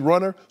always a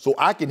runner. So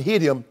I can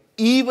hit him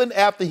even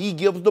after he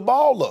gives the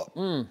ball up.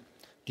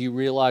 Do you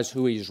realize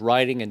who he's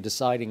riding and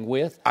deciding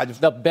with?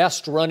 The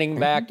best running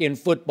back in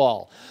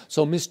football.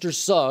 So Mr.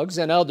 Suggs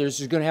and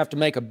others are going to have to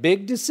make a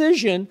big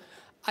decision.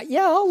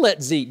 I'll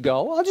let Zeke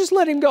go. I'll just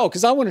let him go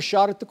because I want a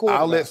shot at the quarterback.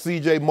 I'll let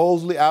C.J.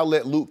 Mosley. I'll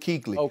let Luke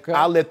Kuechly. Okay.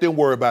 I'll let them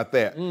worry about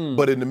that.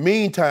 But in the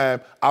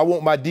meantime, I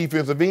want my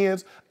defensive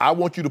ends. I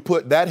want you to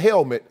put that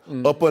helmet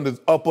up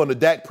under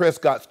Dak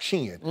Prescott's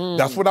chin.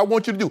 That's what I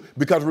want you to do.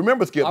 Because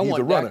remember, Skip, he's a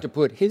runner. I want Dak to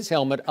put his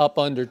helmet up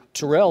under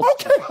Terrell's.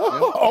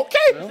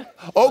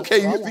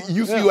 Okay.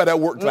 You see how that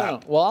works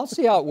out. Well, I'll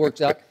see how it works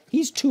out.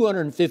 He's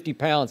 250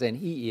 pounds, and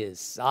he is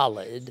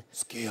solid.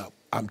 Skip,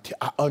 I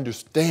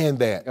understand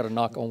that. Got to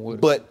knock on wood.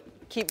 But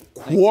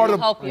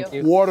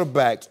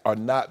quarterbacks are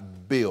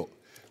not built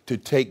to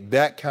take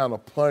that kind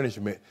of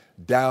punishment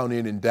down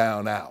in and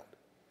down out.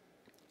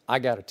 I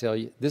got to tell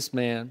you, this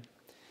man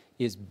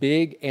is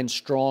big and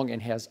strong and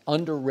has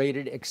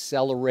underrated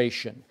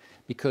acceleration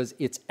because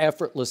it's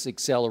effortless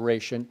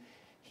acceleration.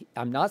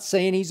 I'm not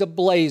saying he's a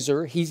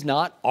blazer. He's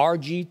not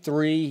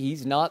RG3.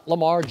 He's not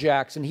Lamar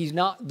Jackson. He's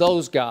not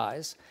those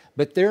guys. But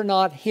but they're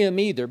not him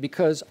either,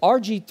 because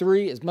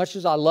RG3, as much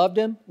as I loved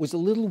him, was a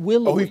little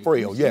willowy. Oh, he's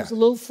frail, He was a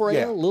little frail,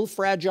 Yeah. a little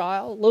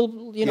fragile, a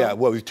little, you know. Yeah,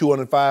 well, he's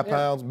 205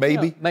 pounds,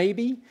 maybe. Yeah,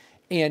 maybe.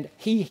 And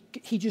he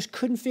just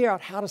couldn't figure out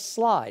how to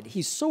slide.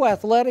 He's so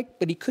athletic,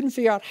 but he couldn't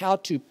figure out how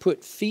to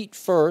put feet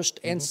first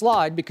and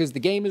slide, because the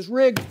game is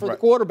rigged for the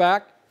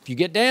quarterback. If you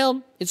get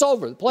down, it's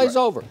over. The play's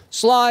over.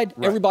 Slide,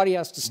 everybody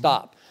has to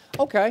stop.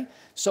 Okay,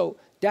 so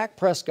Dak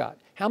Prescott,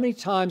 how many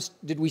times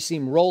did we see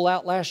him roll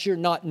out last year?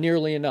 Not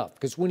nearly enough.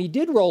 Because when he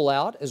did roll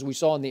out, as we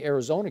saw in the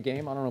Arizona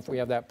game, I don't know if we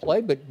have that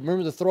play, but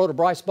remember the throw to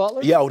Bryce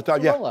Butler? Yeah, all the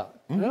time, yeah. Roll out.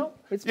 You know,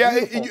 it's Yeah,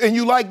 beautiful. and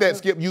you like that,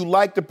 Skip. You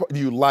like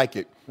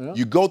it. Yeah.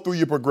 You go through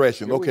your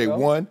progression. Here we Okay, go.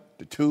 1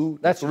 to 2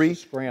 to That's 3.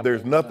 just a scramble.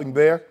 There's nothing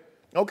there.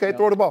 Okay,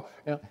 throw the ball.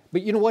 Yeah.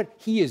 But you know what?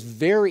 He is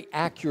very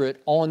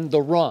accurate on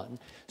the run.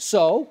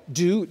 So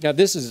now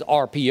this is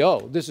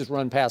RPO. This is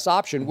run pass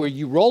option, where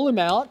you roll him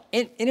out,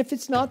 and if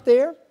it's not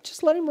there,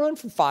 just let him run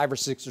for 5 or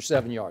 6 or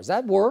 7 yards.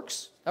 That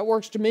works. That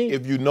works to me.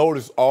 If you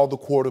notice, all the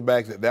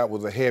quarterbacks that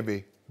was a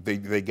heavy,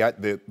 they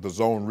got the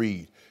zone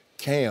read.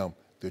 Cam,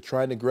 they're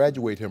trying to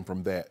graduate him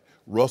from that.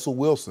 Russell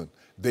Wilson,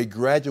 they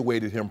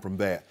graduated him from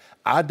that.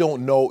 I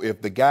don't know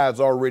if the guy's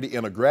already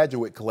in a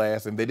graduate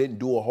class and they didn't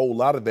do a whole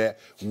lot of that,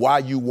 why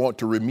you want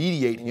to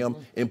remediate him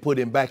and put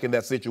him back in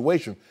that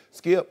situation.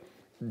 Skip,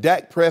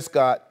 Dak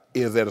Prescott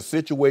is at a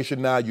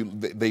situation now,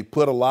 they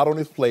put a lot on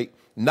his plate.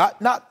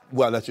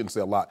 Well, I shouldn't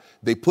say a lot.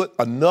 They put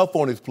enough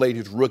on his plate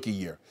his rookie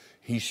year.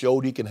 He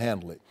showed he can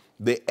handle it.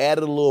 They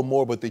added a little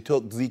more, but they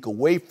took Zeke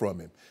away from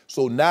him.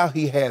 So now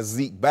he has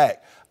Zeke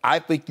back. I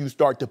think you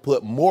start to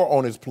put more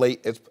on his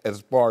plate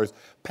as far as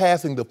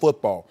passing the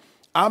football.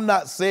 I'm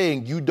not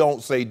saying you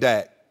don't say,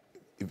 Dak,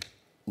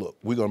 look,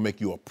 we're going to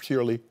make you a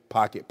purely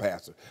pocket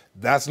passer.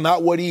 That's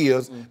not what he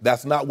is.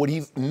 That's not what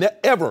he's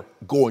ever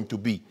going to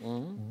be.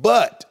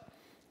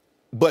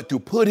 But to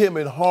put him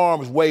in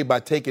harm's way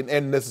by taking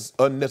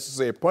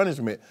unnecessary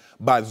punishment,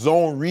 by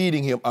zone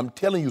reading him, I'm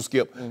telling you,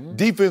 Skip,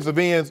 defensive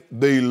ends,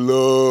 they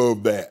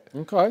love that.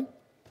 Okay.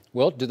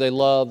 Well, do they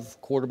love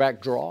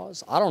quarterback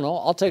draws? I don't know.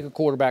 I'll take a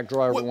quarterback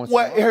draw every once in a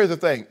while. Here's the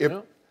thing.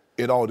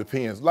 It all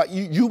depends. Like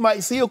you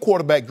might see a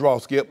quarterback draw,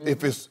 Skip,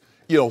 if it's,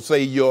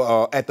 say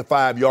you're at the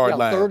 5-yard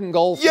line. 3rd and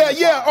goal. Yeah.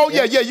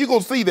 You're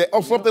going to see that.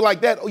 Or something like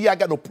that. Oh, yeah, I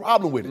got no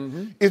problem with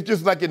it. It's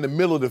just like in the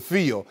middle of the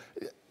field.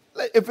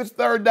 If it's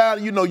 3rd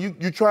down,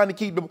 you're trying to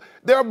keep them.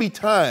 There'll be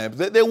times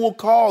that they will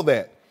call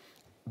that.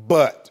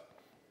 But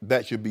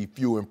that should be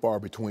few and far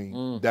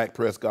between. Dak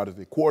Prescott is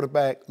a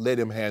quarterback. Let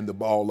him hand the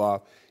ball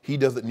off. He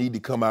doesn't need to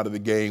come out of the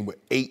game with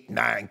 8,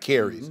 9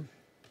 carries.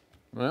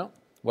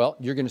 Well,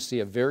 you're going to see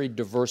a very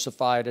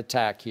diversified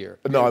attack here.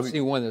 You're No, going to see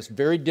one that's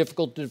very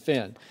difficult to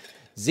defend.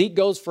 Zeke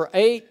goes for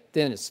 8,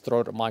 then it's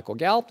throw to Michael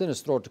Gallup, then it's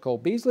throw to Cole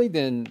Beasley,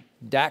 then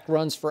Dak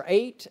runs for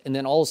 8, and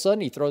then all of a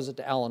sudden he throws it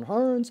to Allen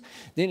Hurns,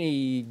 then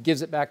he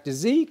gives it back to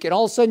Zeke, and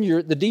all of a sudden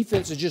the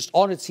defense is just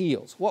on its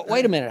heels.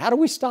 Wait a minute, how do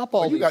we stop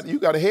all these? You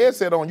got a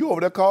headset on. You over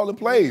there calling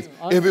plays.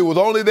 If it was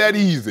only that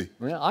easy.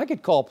 Yeah, I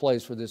could call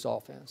plays for this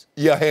offense.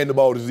 Yeah, hand the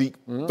ball to Zeke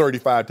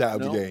 35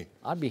 times a game.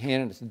 I'd be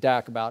handing it to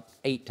Dak about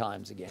 8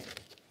 times a game.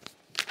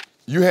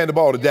 You hand the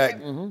ball to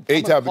Dak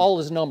 8 times. Call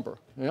his number.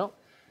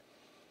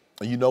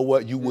 You know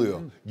what? You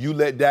will. You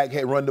let Dak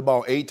run the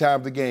ball 8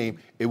 times a game,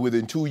 and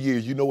within 2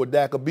 years, you know what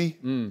Dak will be?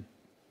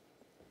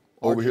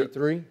 Over here.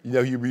 RG3?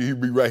 He'll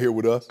be right here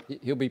with us.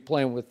 He'll be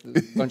playing with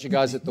a bunch of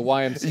guys at the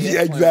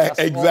YMCA. Yeah,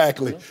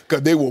 exactly.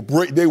 Because they will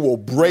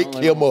break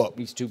him up.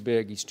 He's too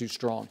big. He's too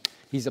strong.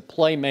 He's a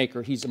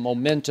playmaker. He's a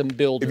momentum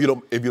builder. If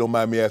you don't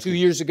mind me asking. 2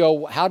 years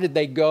ago, how did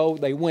they go?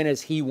 They went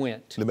as he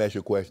went. Let me ask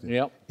you a question.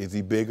 Yep. Is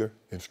he bigger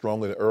and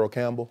stronger than Earl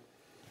Campbell?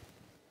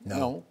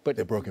 No, but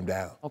they broke him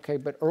down. Okay,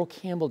 but Earl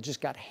Campbell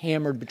just got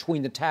hammered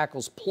between the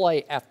tackles,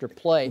 play after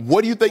play.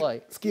 What do you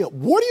think, Skip?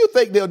 What do you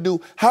think they'll do?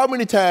 How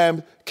many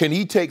times can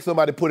he take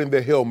somebody putting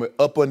their helmet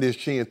up under his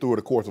chin through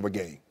the course of a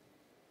game?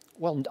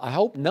 Well, I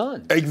hope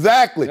none.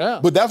 Exactly. Yeah.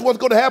 But that's what's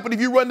going to happen if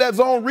you run that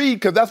zone read,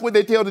 because that's what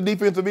they tell the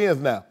defensive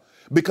ends now.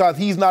 Because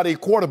he's not a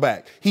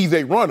quarterback, he's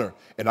a runner,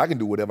 and I can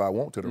do whatever I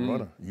want to the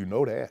runner. You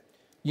know that.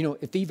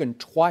 If even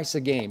twice a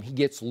game he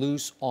gets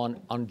loose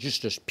on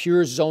just a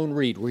pure zone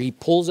read where he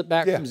pulls it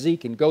back from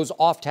Zeke and goes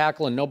off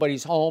tackle and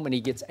nobody's home and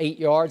he gets 8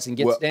 yards and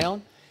gets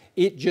down,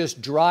 it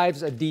just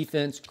drives a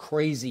defense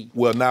crazy.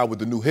 Well, now with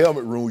the new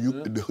helmet rule,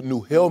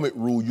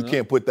 you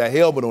can't put that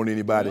helmet on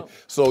anybody.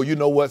 So you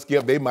know what,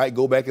 Skip? They might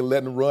go back and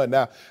let them run.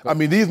 Now, I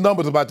mean, these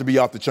numbers are about to be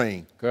off the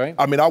chain. Okay.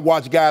 I mean, I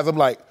watch guys, I'm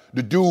like,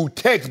 the dude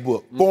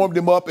textbook formed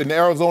him up in the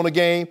Arizona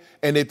game,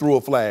 and they threw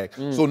a flag.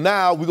 So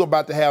now we're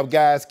about to have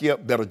guys,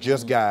 Skip, that are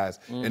just guys,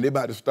 and they're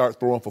about to start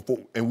throwing for 4.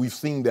 And we've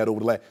seen that over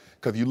the last.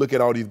 Because you look at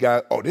all these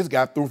guys, this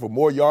guy threw for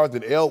more yards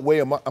than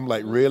Elway. I'm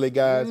like, really,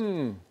 guys?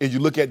 And you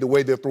look at the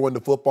way they're throwing the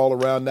football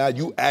around now,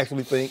 you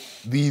actually think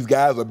these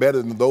guys are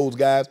better than those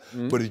guys,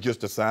 but it's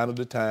just a sign of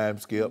the time,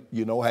 Skip.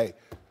 Hey.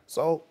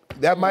 So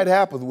that might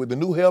happen with the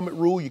new helmet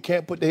rule. You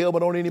can't put the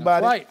helmet on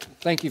anybody. That's right.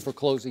 Thank you for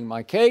closing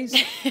my case.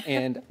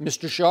 And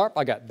Mr. Sharp,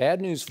 I got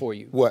bad news for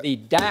you. What? The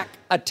Dak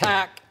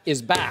attack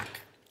is back.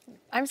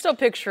 I'm still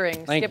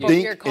picturing Thank Skip you. over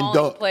Dink here and calling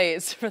dunk. the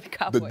plays for the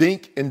Cowboys. The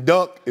dink and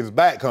dunk is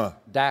back, huh?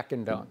 Dak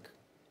and dunk.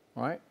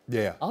 All right?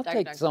 Yeah. I'll Dak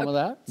take dunk. some of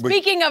that.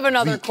 Speaking of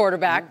another Zeke.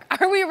 quarterback,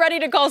 are we ready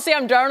to call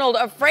Sam Darnold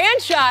a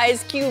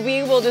franchise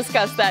QB? We'll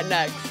discuss that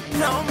next.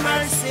 No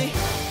mercy.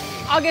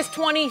 August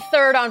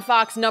 23rd on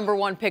Fox,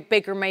 #1 pick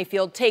Baker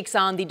Mayfield takes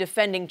on the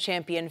defending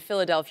champion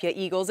Philadelphia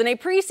Eagles. In a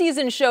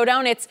preseason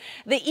showdown, it's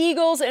the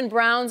Eagles and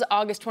Browns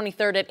August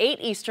 23rd at 8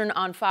 Eastern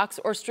on Fox,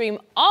 or stream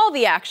all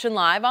the action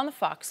live on the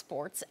Fox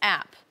Sports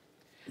app.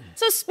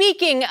 So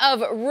speaking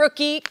of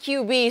rookie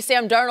QB,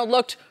 Sam Darnold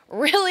looked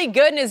really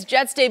good in his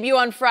Jets debut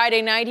on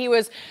Friday night. He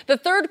was the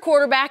third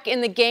quarterback in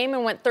the game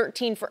and went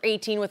 13 for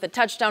 18 with a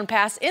touchdown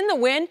pass in the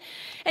win.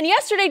 And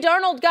yesterday,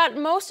 Darnold got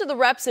most of the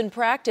reps in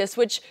practice,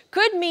 which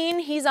could mean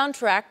he's on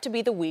track to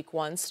be the Week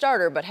 1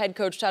 starter. But head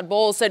coach Todd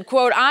Bowles said,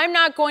 quote, "I'm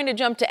not going to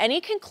jump to any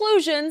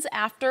conclusions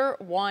after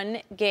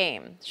one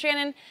game."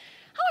 Shannon,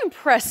 how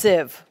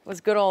impressive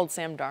was good old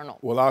Sam Darnold?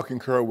 Well, I'll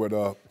concur with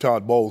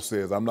Todd Bowles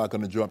says. I'm not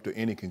going to jump to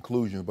any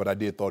conclusions, but I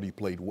did thought he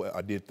played well.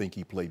 I did think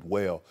he played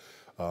well.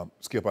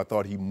 Skip, I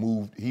thought he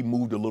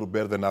moved a little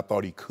better than I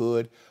thought he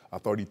could. I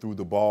thought he threw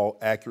the ball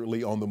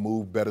accurately on the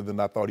move better than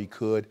I thought he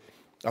could.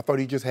 I thought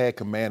he just had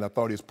command. I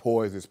thought his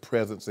poise, his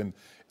presence in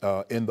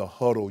the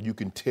huddle, you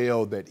can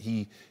tell that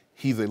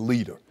he's a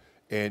leader.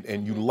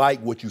 And you like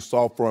what you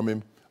saw from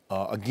him.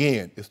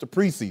 Again, it's the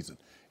preseason.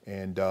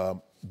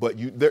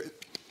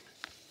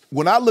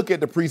 When I look at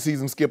the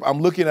preseason, Skip,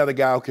 I'm looking at a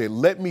guy, okay,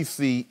 let me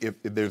see if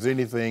there's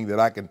anything that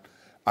I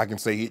can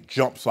say it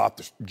jumps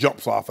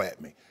off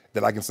at me.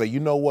 That I can say, you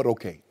know what,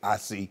 okay, I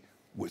see,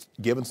 with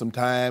given some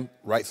time,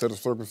 right set of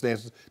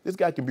circumstances, this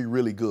guy can be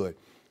really good.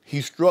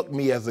 He struck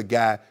me as a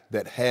guy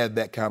that had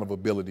that kind of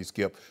ability,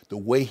 Skip. The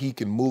way he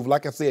can move,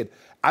 like I said,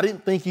 I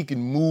didn't think he can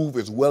move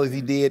as well as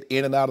he did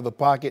in and out of the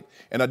pocket,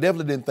 and I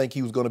definitely didn't think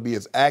he was going to be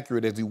as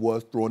accurate as he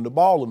was throwing the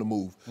ball on the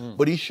move.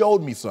 But he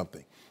showed me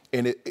something.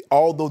 And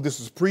although this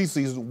is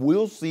preseason,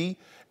 we'll see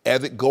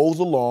as it goes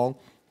along.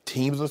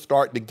 Teams will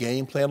start the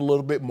game plan a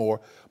little bit more.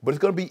 But it's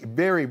going to be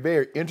very,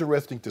 very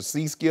interesting to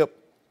see, Skip,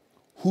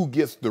 who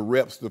gets the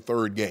reps the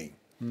third game.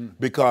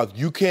 Because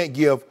you can't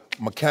give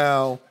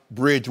McCown,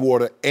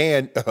 Bridgewater,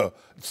 and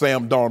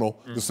Sam Darnold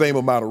the same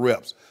amount of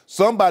reps.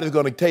 Somebody's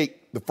going to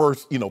take the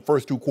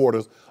first two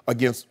quarters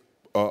against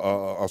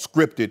a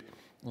scripted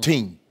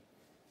team.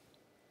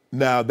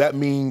 Now, that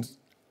means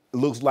it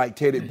looks like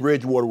Teddy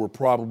Bridgewater will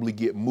probably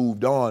get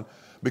moved on,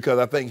 because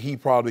I think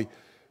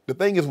the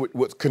thing is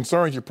what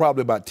concerns you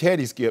probably about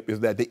Teddy, Skip,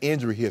 is that the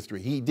injury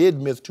history. He did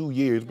miss 2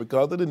 years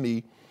because of the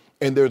knee,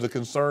 and there's a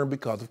concern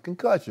because of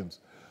concussions.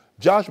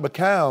 Josh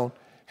McCown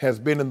has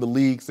been in the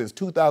league since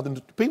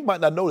 2000. People might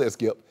not know that,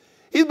 Skip.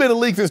 He's been in the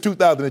league since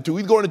 2002.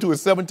 He's going into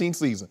his 17th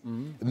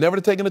season. Never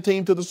taken a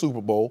team to the to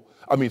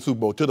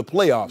the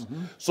playoffs.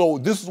 So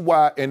this is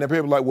why, and people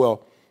are like,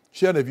 well,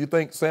 Shannon, if you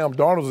think Sam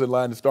Darnold's in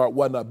line to start,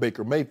 why not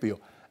Baker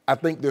Mayfield? I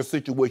think their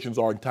situations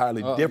are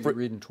entirely different.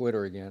 You're reading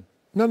Twitter again.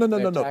 No.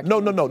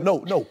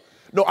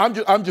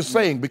 I'm just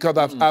saying, because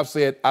I've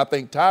said I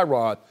think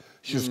Tyrod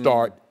should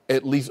start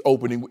at least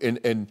opening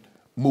and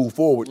move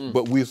forward,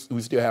 but we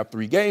still have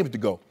 3 games to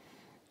go.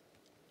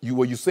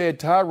 You said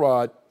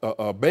Tyrod,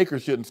 Baker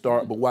shouldn't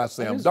start, but why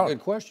Sam Darnold? That's a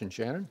good question,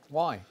 Shannon.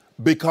 Why?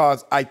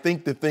 Because I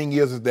think the thing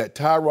is that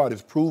Tyrod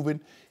has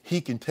proven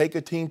he can take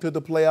a team to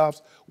the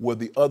playoffs where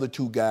the other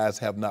 2 guys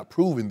have not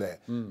proven that.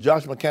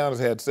 Josh McCown has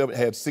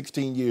had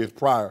 16 years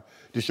prior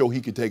to show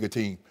he could take a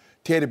team.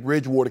 Teddy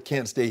Bridgewater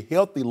can't stay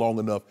healthy long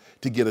enough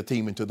to get a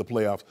team into the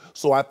playoffs.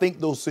 So I think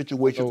those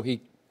situations. So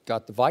he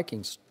got the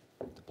Vikings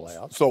to the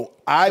playoffs. So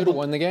I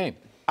won the game.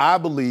 I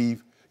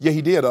believe, yeah,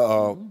 he did.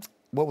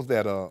 What was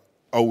that?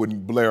 When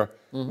Blair,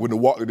 when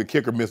the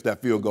kicker missed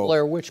that field goal.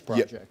 Blair Witch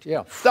Project.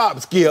 Yeah. Stop,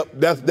 Skip.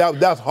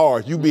 That's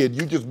harsh. You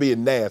just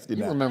being nasty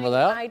now. You remember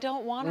that? I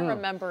don't want to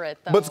remember it,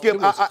 though. But Skip,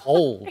 It was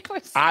cold. It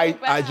was so I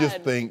bad.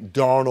 just think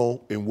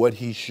Darnold and what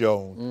he's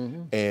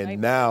shown, and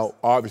now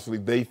obviously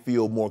they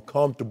feel more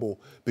comfortable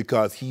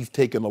because he's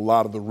taken a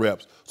lot of the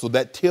reps. So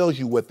that tells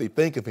you what they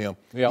think of him.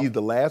 Yep. He's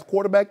the last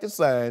quarterback to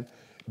sign,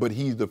 but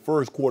he's the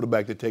first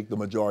quarterback to take the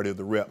majority of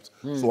the reps.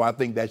 So I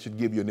think that should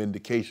give you an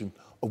indication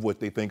of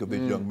what they think of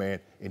this young man,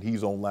 and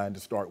he's on line to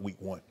start Week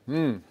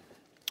 1.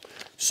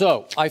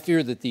 So I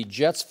fear that the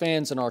Jets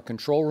fans in our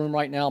control room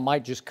right now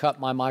might just cut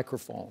my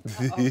microphone.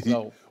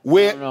 So,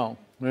 Wet. I don't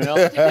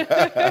know.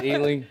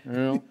 Ely,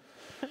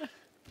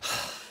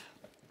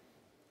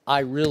 I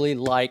really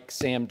like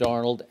Sam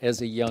Darnold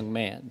as a young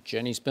man.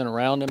 Jenny's been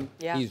around him.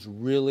 Yeah. He's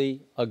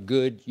really a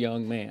good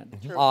young man.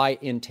 High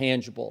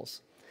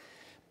intangibles.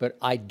 But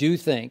I do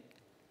think,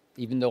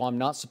 even though I'm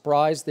not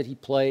surprised that he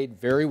played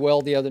very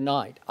well the other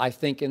night, I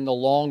think in the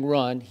long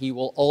run he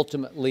will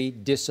ultimately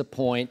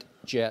disappoint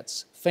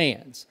Jets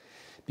fans.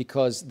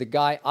 Because the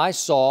guy I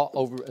saw,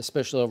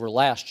 especially over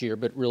last year,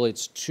 but really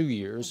it's 2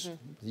 years,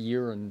 a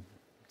year and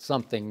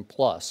something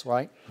plus,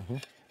 right?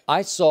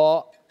 I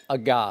saw a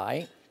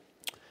guy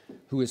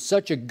who is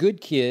such a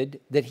good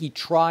kid that he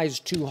tries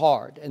too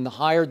hard. And the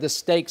higher the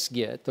stakes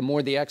get, the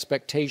more the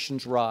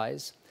expectations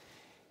rise.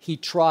 He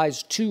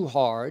tries too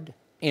hard,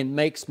 and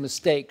makes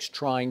mistakes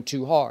trying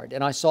too hard.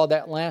 And I saw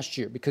that last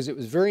year because it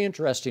was very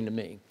interesting to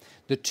me.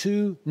 The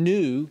two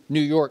new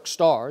New York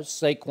stars,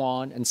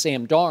 Saquon and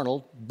Sam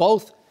Darnold,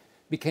 both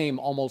became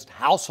almost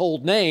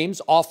household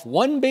names off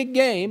one big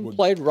game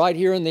played right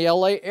here in the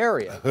LA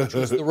area, which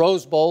was the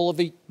Rose Bowl of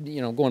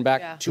going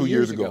back 2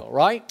 years ago,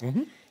 right?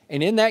 Mm-hmm.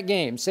 And in that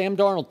game, Sam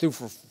Darnold threw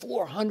for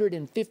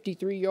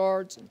 453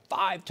 yards and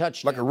 5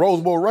 touchdowns. Like a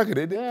Rose Bowl record,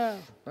 isn't it? Yeah,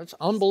 that's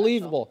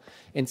unbelievable.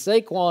 And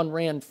Saquon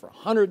ran for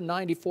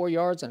 194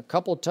 yards and a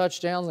couple of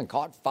touchdowns and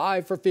caught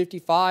 5 for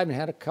 55 and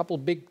had a couple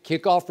of big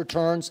kickoff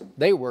returns.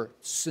 They were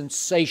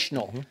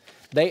sensational. Mm-hmm.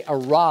 They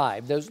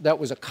arrived. That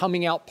was a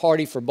coming out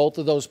party for both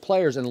of those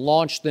players and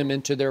launched them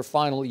into their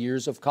final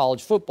years of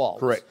college football.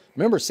 Correct.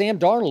 Remember, Sam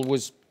Darnold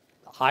was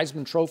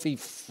Heisman Trophy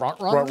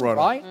front runner,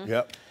 right? Mm-hmm.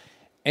 Yep.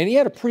 And he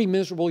had a pretty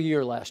miserable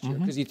year last year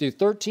because he threw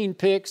 13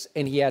 picks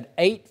and he had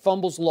 8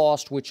 fumbles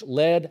lost, which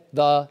led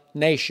the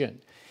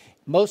nation.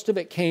 Most of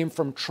it came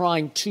from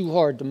trying too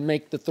hard to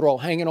make the throw,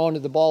 hanging on to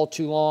the ball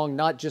too long,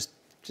 not just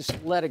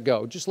let it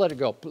go. Just let it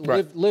go.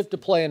 Right. Live to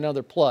play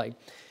another play.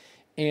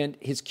 And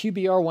his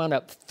QBR wound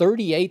up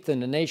 38th in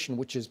the nation,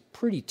 which is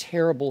pretty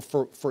terrible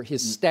for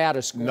his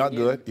status. Not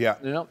good,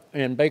 yeah.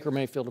 And Baker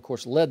Mayfield, of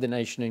course, led the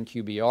nation in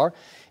QBR.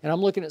 And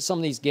I'm looking at some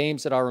of these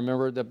games that I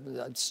remember.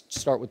 Let's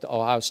start with the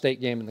Ohio State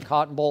game in the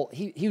Cotton Bowl.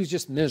 He was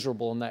just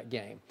miserable in that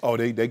game. Oh,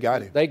 they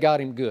got him. They got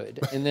him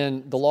good. And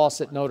then the loss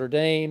at Notre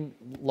Dame,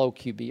 low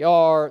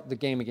QBR. The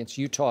game against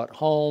Utah at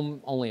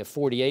home, only a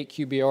 48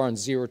 QBR on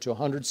 0 to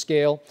 100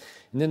 scale.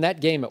 And then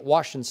that game at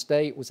Washington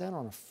State, was that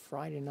on a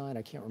Friday night?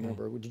 I can't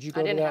remember. Did you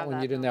go to that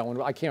one? You didn't that one.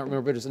 I can't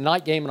remember. But it was a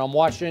night game, and I'm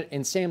watching it,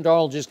 and Sam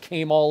Darnold just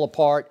came all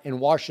apart, and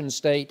Washington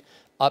State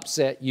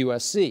upset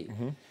USC.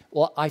 Mm-hmm.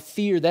 Well, I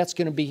fear that's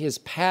going to be his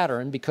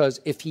pattern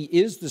because if he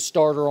is the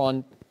starter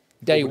on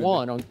day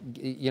one,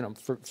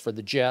 for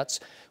the Jets,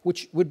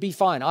 which would be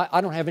fine.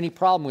 I don't have any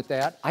problem with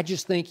that. I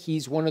just think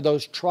he's one of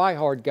those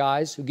try-hard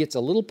guys who gets a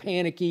little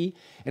panicky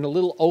and a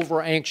little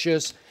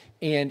over-anxious,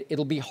 and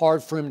it'll be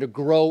hard for him to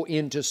grow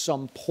into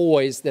some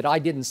poise that I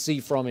didn't see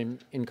from him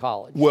in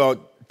college. Well,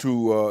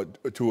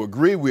 to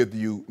agree with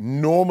you,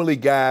 normally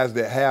guys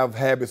that have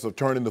habits of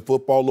turning the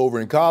football over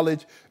in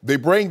college, they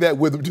bring that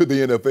with them to the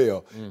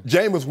NFL.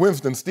 Jameis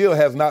Winston still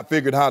has not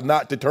figured how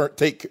not to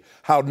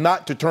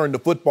turn the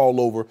football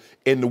over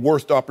in the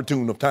worst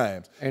opportune of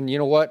times. And you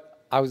know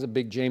what? I was a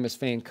big Jameis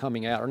fan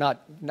coming out, or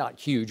not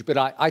huge, but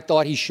I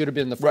thought he should have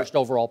been the first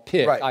overall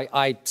pick. Right.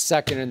 I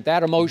seconded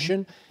that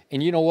emotion.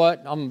 And you know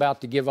what? I'm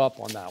about to give up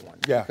on that one.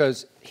 Yeah.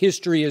 Because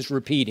history is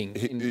repeating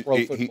in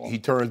pro football. He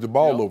turns the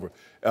ball over.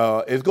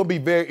 It's going to be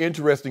very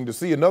interesting to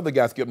see another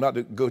guy, Skip, not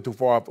to go too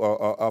far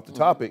off the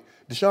topic,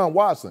 Deshaun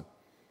Watson.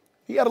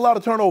 He had a lot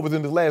of turnovers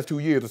in his last 2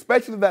 years,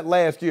 especially that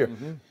last year.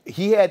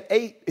 He had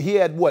 8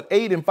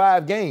 in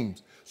 5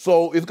 games.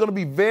 So it's going to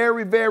be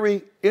very,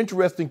 very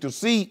interesting to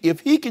see if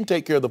he can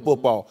take care of the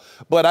football.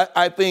 But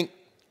I think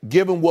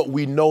given what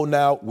we know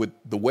now with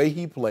the way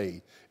he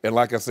played, and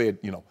like I said,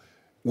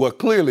 well,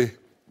 clearly,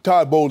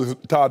 Todd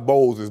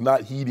Bowles is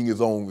not heeding his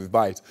own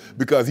advice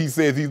because he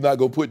says he's not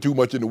going to put too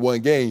much into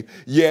one game.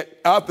 Yet,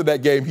 after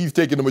that game, he's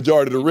taking the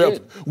majority of the reps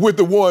with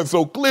the one.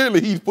 So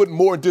clearly, he's putting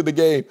more into the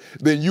game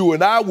than you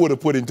and I would have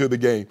put into the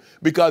game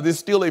because it's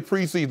still a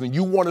preseason.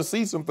 You want to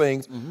see some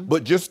things,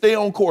 but just stay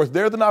on course.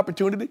 There's an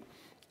opportunity.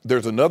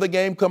 There's another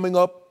game coming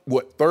up,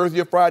 Thursday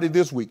or Friday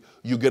this week.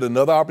 You get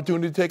another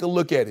opportunity to take a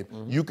look at him.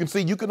 You can see,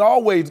 you can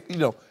always,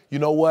 you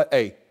know what,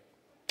 hey,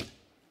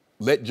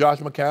 let Josh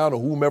McCown or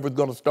whomever's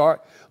going to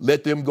start,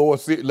 let them go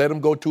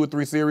 2 or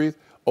 3 series.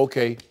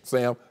 Okay,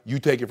 Sam, you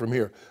take it from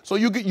here. So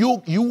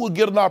you will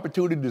get an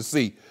opportunity to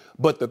see.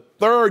 But the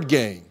third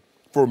game,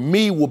 for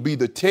me, will be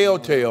the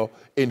telltale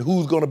in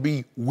who's going to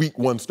be week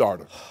 1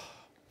 starter.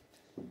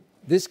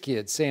 This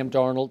kid, Sam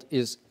Darnold,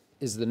 is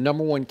the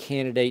 #1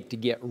 candidate to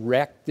get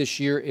wrecked this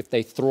year if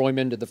they throw him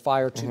into the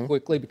fire too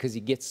quickly because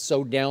he gets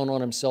so down on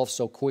himself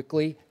so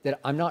quickly that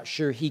I'm not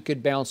sure he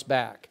could bounce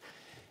back.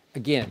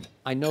 Again,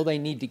 I know they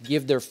need to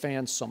give their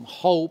fans some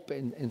hope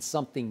and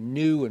something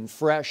new and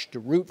fresh to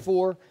root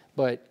for,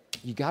 but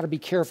you got to be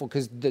careful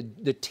because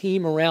the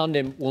team around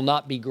him will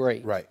not be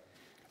great. Right.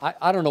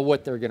 I don't know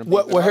what they're going to be.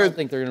 Well, I don't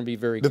think they're going to be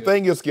very good. The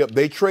thing is, Skip,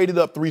 they traded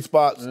up 3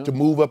 spots to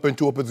move up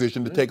into a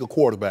position to take a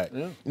quarterback.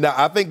 Now,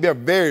 I think they're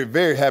very,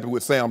 very happy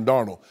with Sam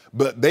Darnold,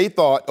 but they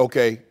thought,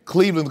 okay,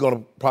 Cleveland's going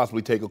to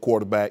possibly take a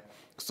quarterback.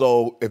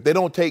 So if they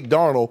don't take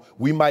Darnold,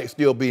 we might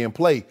still be in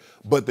play.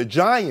 But the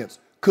Giants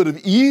could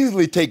have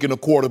easily taken a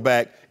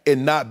quarterback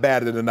and not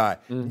batted an eye.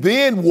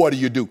 Then what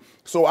do?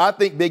 So I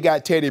think they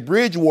got Teddy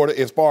Bridgewater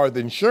as far as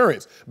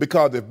insurance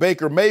because if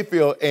Baker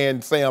Mayfield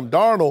and Sam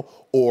Darnold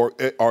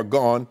are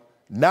gone,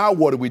 now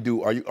what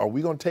do? Are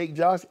we going to take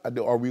Josh?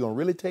 Are we going to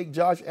really take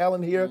Josh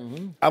Allen here?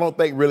 I don't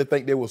really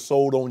think they were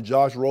sold on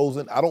Josh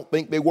Rosen. I don't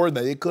think they were.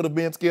 They could have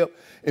been, Skip.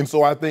 And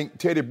so I think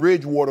Teddy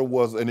Bridgewater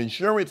was an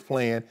insurance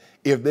plan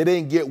if they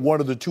didn't get one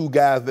of the 2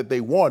 guys that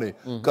they wanted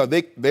because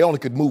they only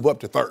could move up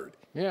to 3rd.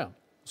 Yeah.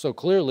 So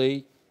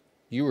clearly,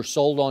 you were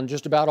sold on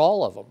just about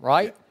all of them,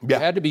 right? Yeah.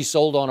 You had to be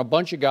sold on a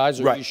bunch of guys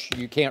or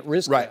you can't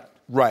risk that.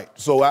 Right.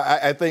 So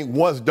I think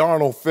once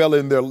Darnold fell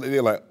in there,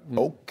 they're like,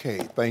 okay,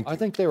 thank you. I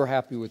think they were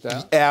happy with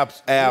that.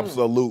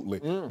 Absolutely.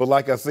 But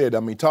like I said,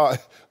 I mean,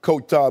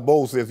 Coach Todd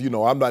Bowles says,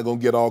 I'm not going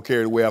to get all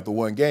carried away after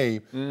one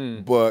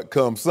game. But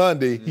come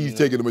Sunday, he's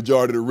taking the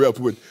majority of the reps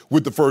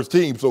with the first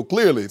team. So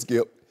clearly,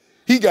 Skip,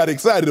 he got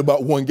excited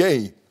about one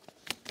game.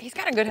 He's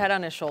got a good head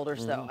on his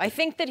shoulders, though. I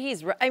think that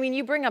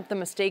you bring up the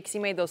mistakes he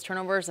made, those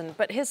turnovers,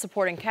 but his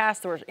supporting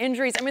cast, there were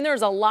injuries. I mean, there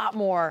was a lot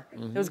more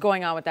that was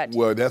going on with that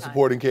team. Well, that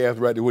supporting cast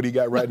right there, what he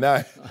got right now.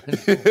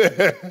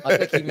 I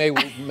think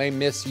he may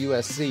miss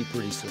USC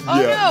pretty soon.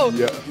 Oh, no.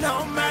 Yeah.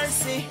 No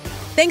mercy.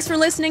 Thanks for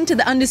listening to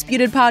the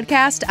Undisputed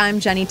podcast. I'm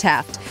Jenny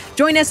Taft.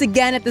 Join us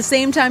again at the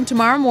same time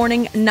tomorrow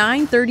morning,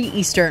 9:30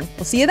 Eastern.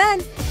 We'll see you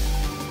then.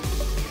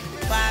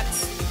 Fox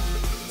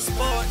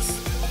Sports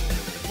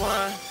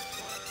 1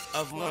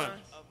 of 1.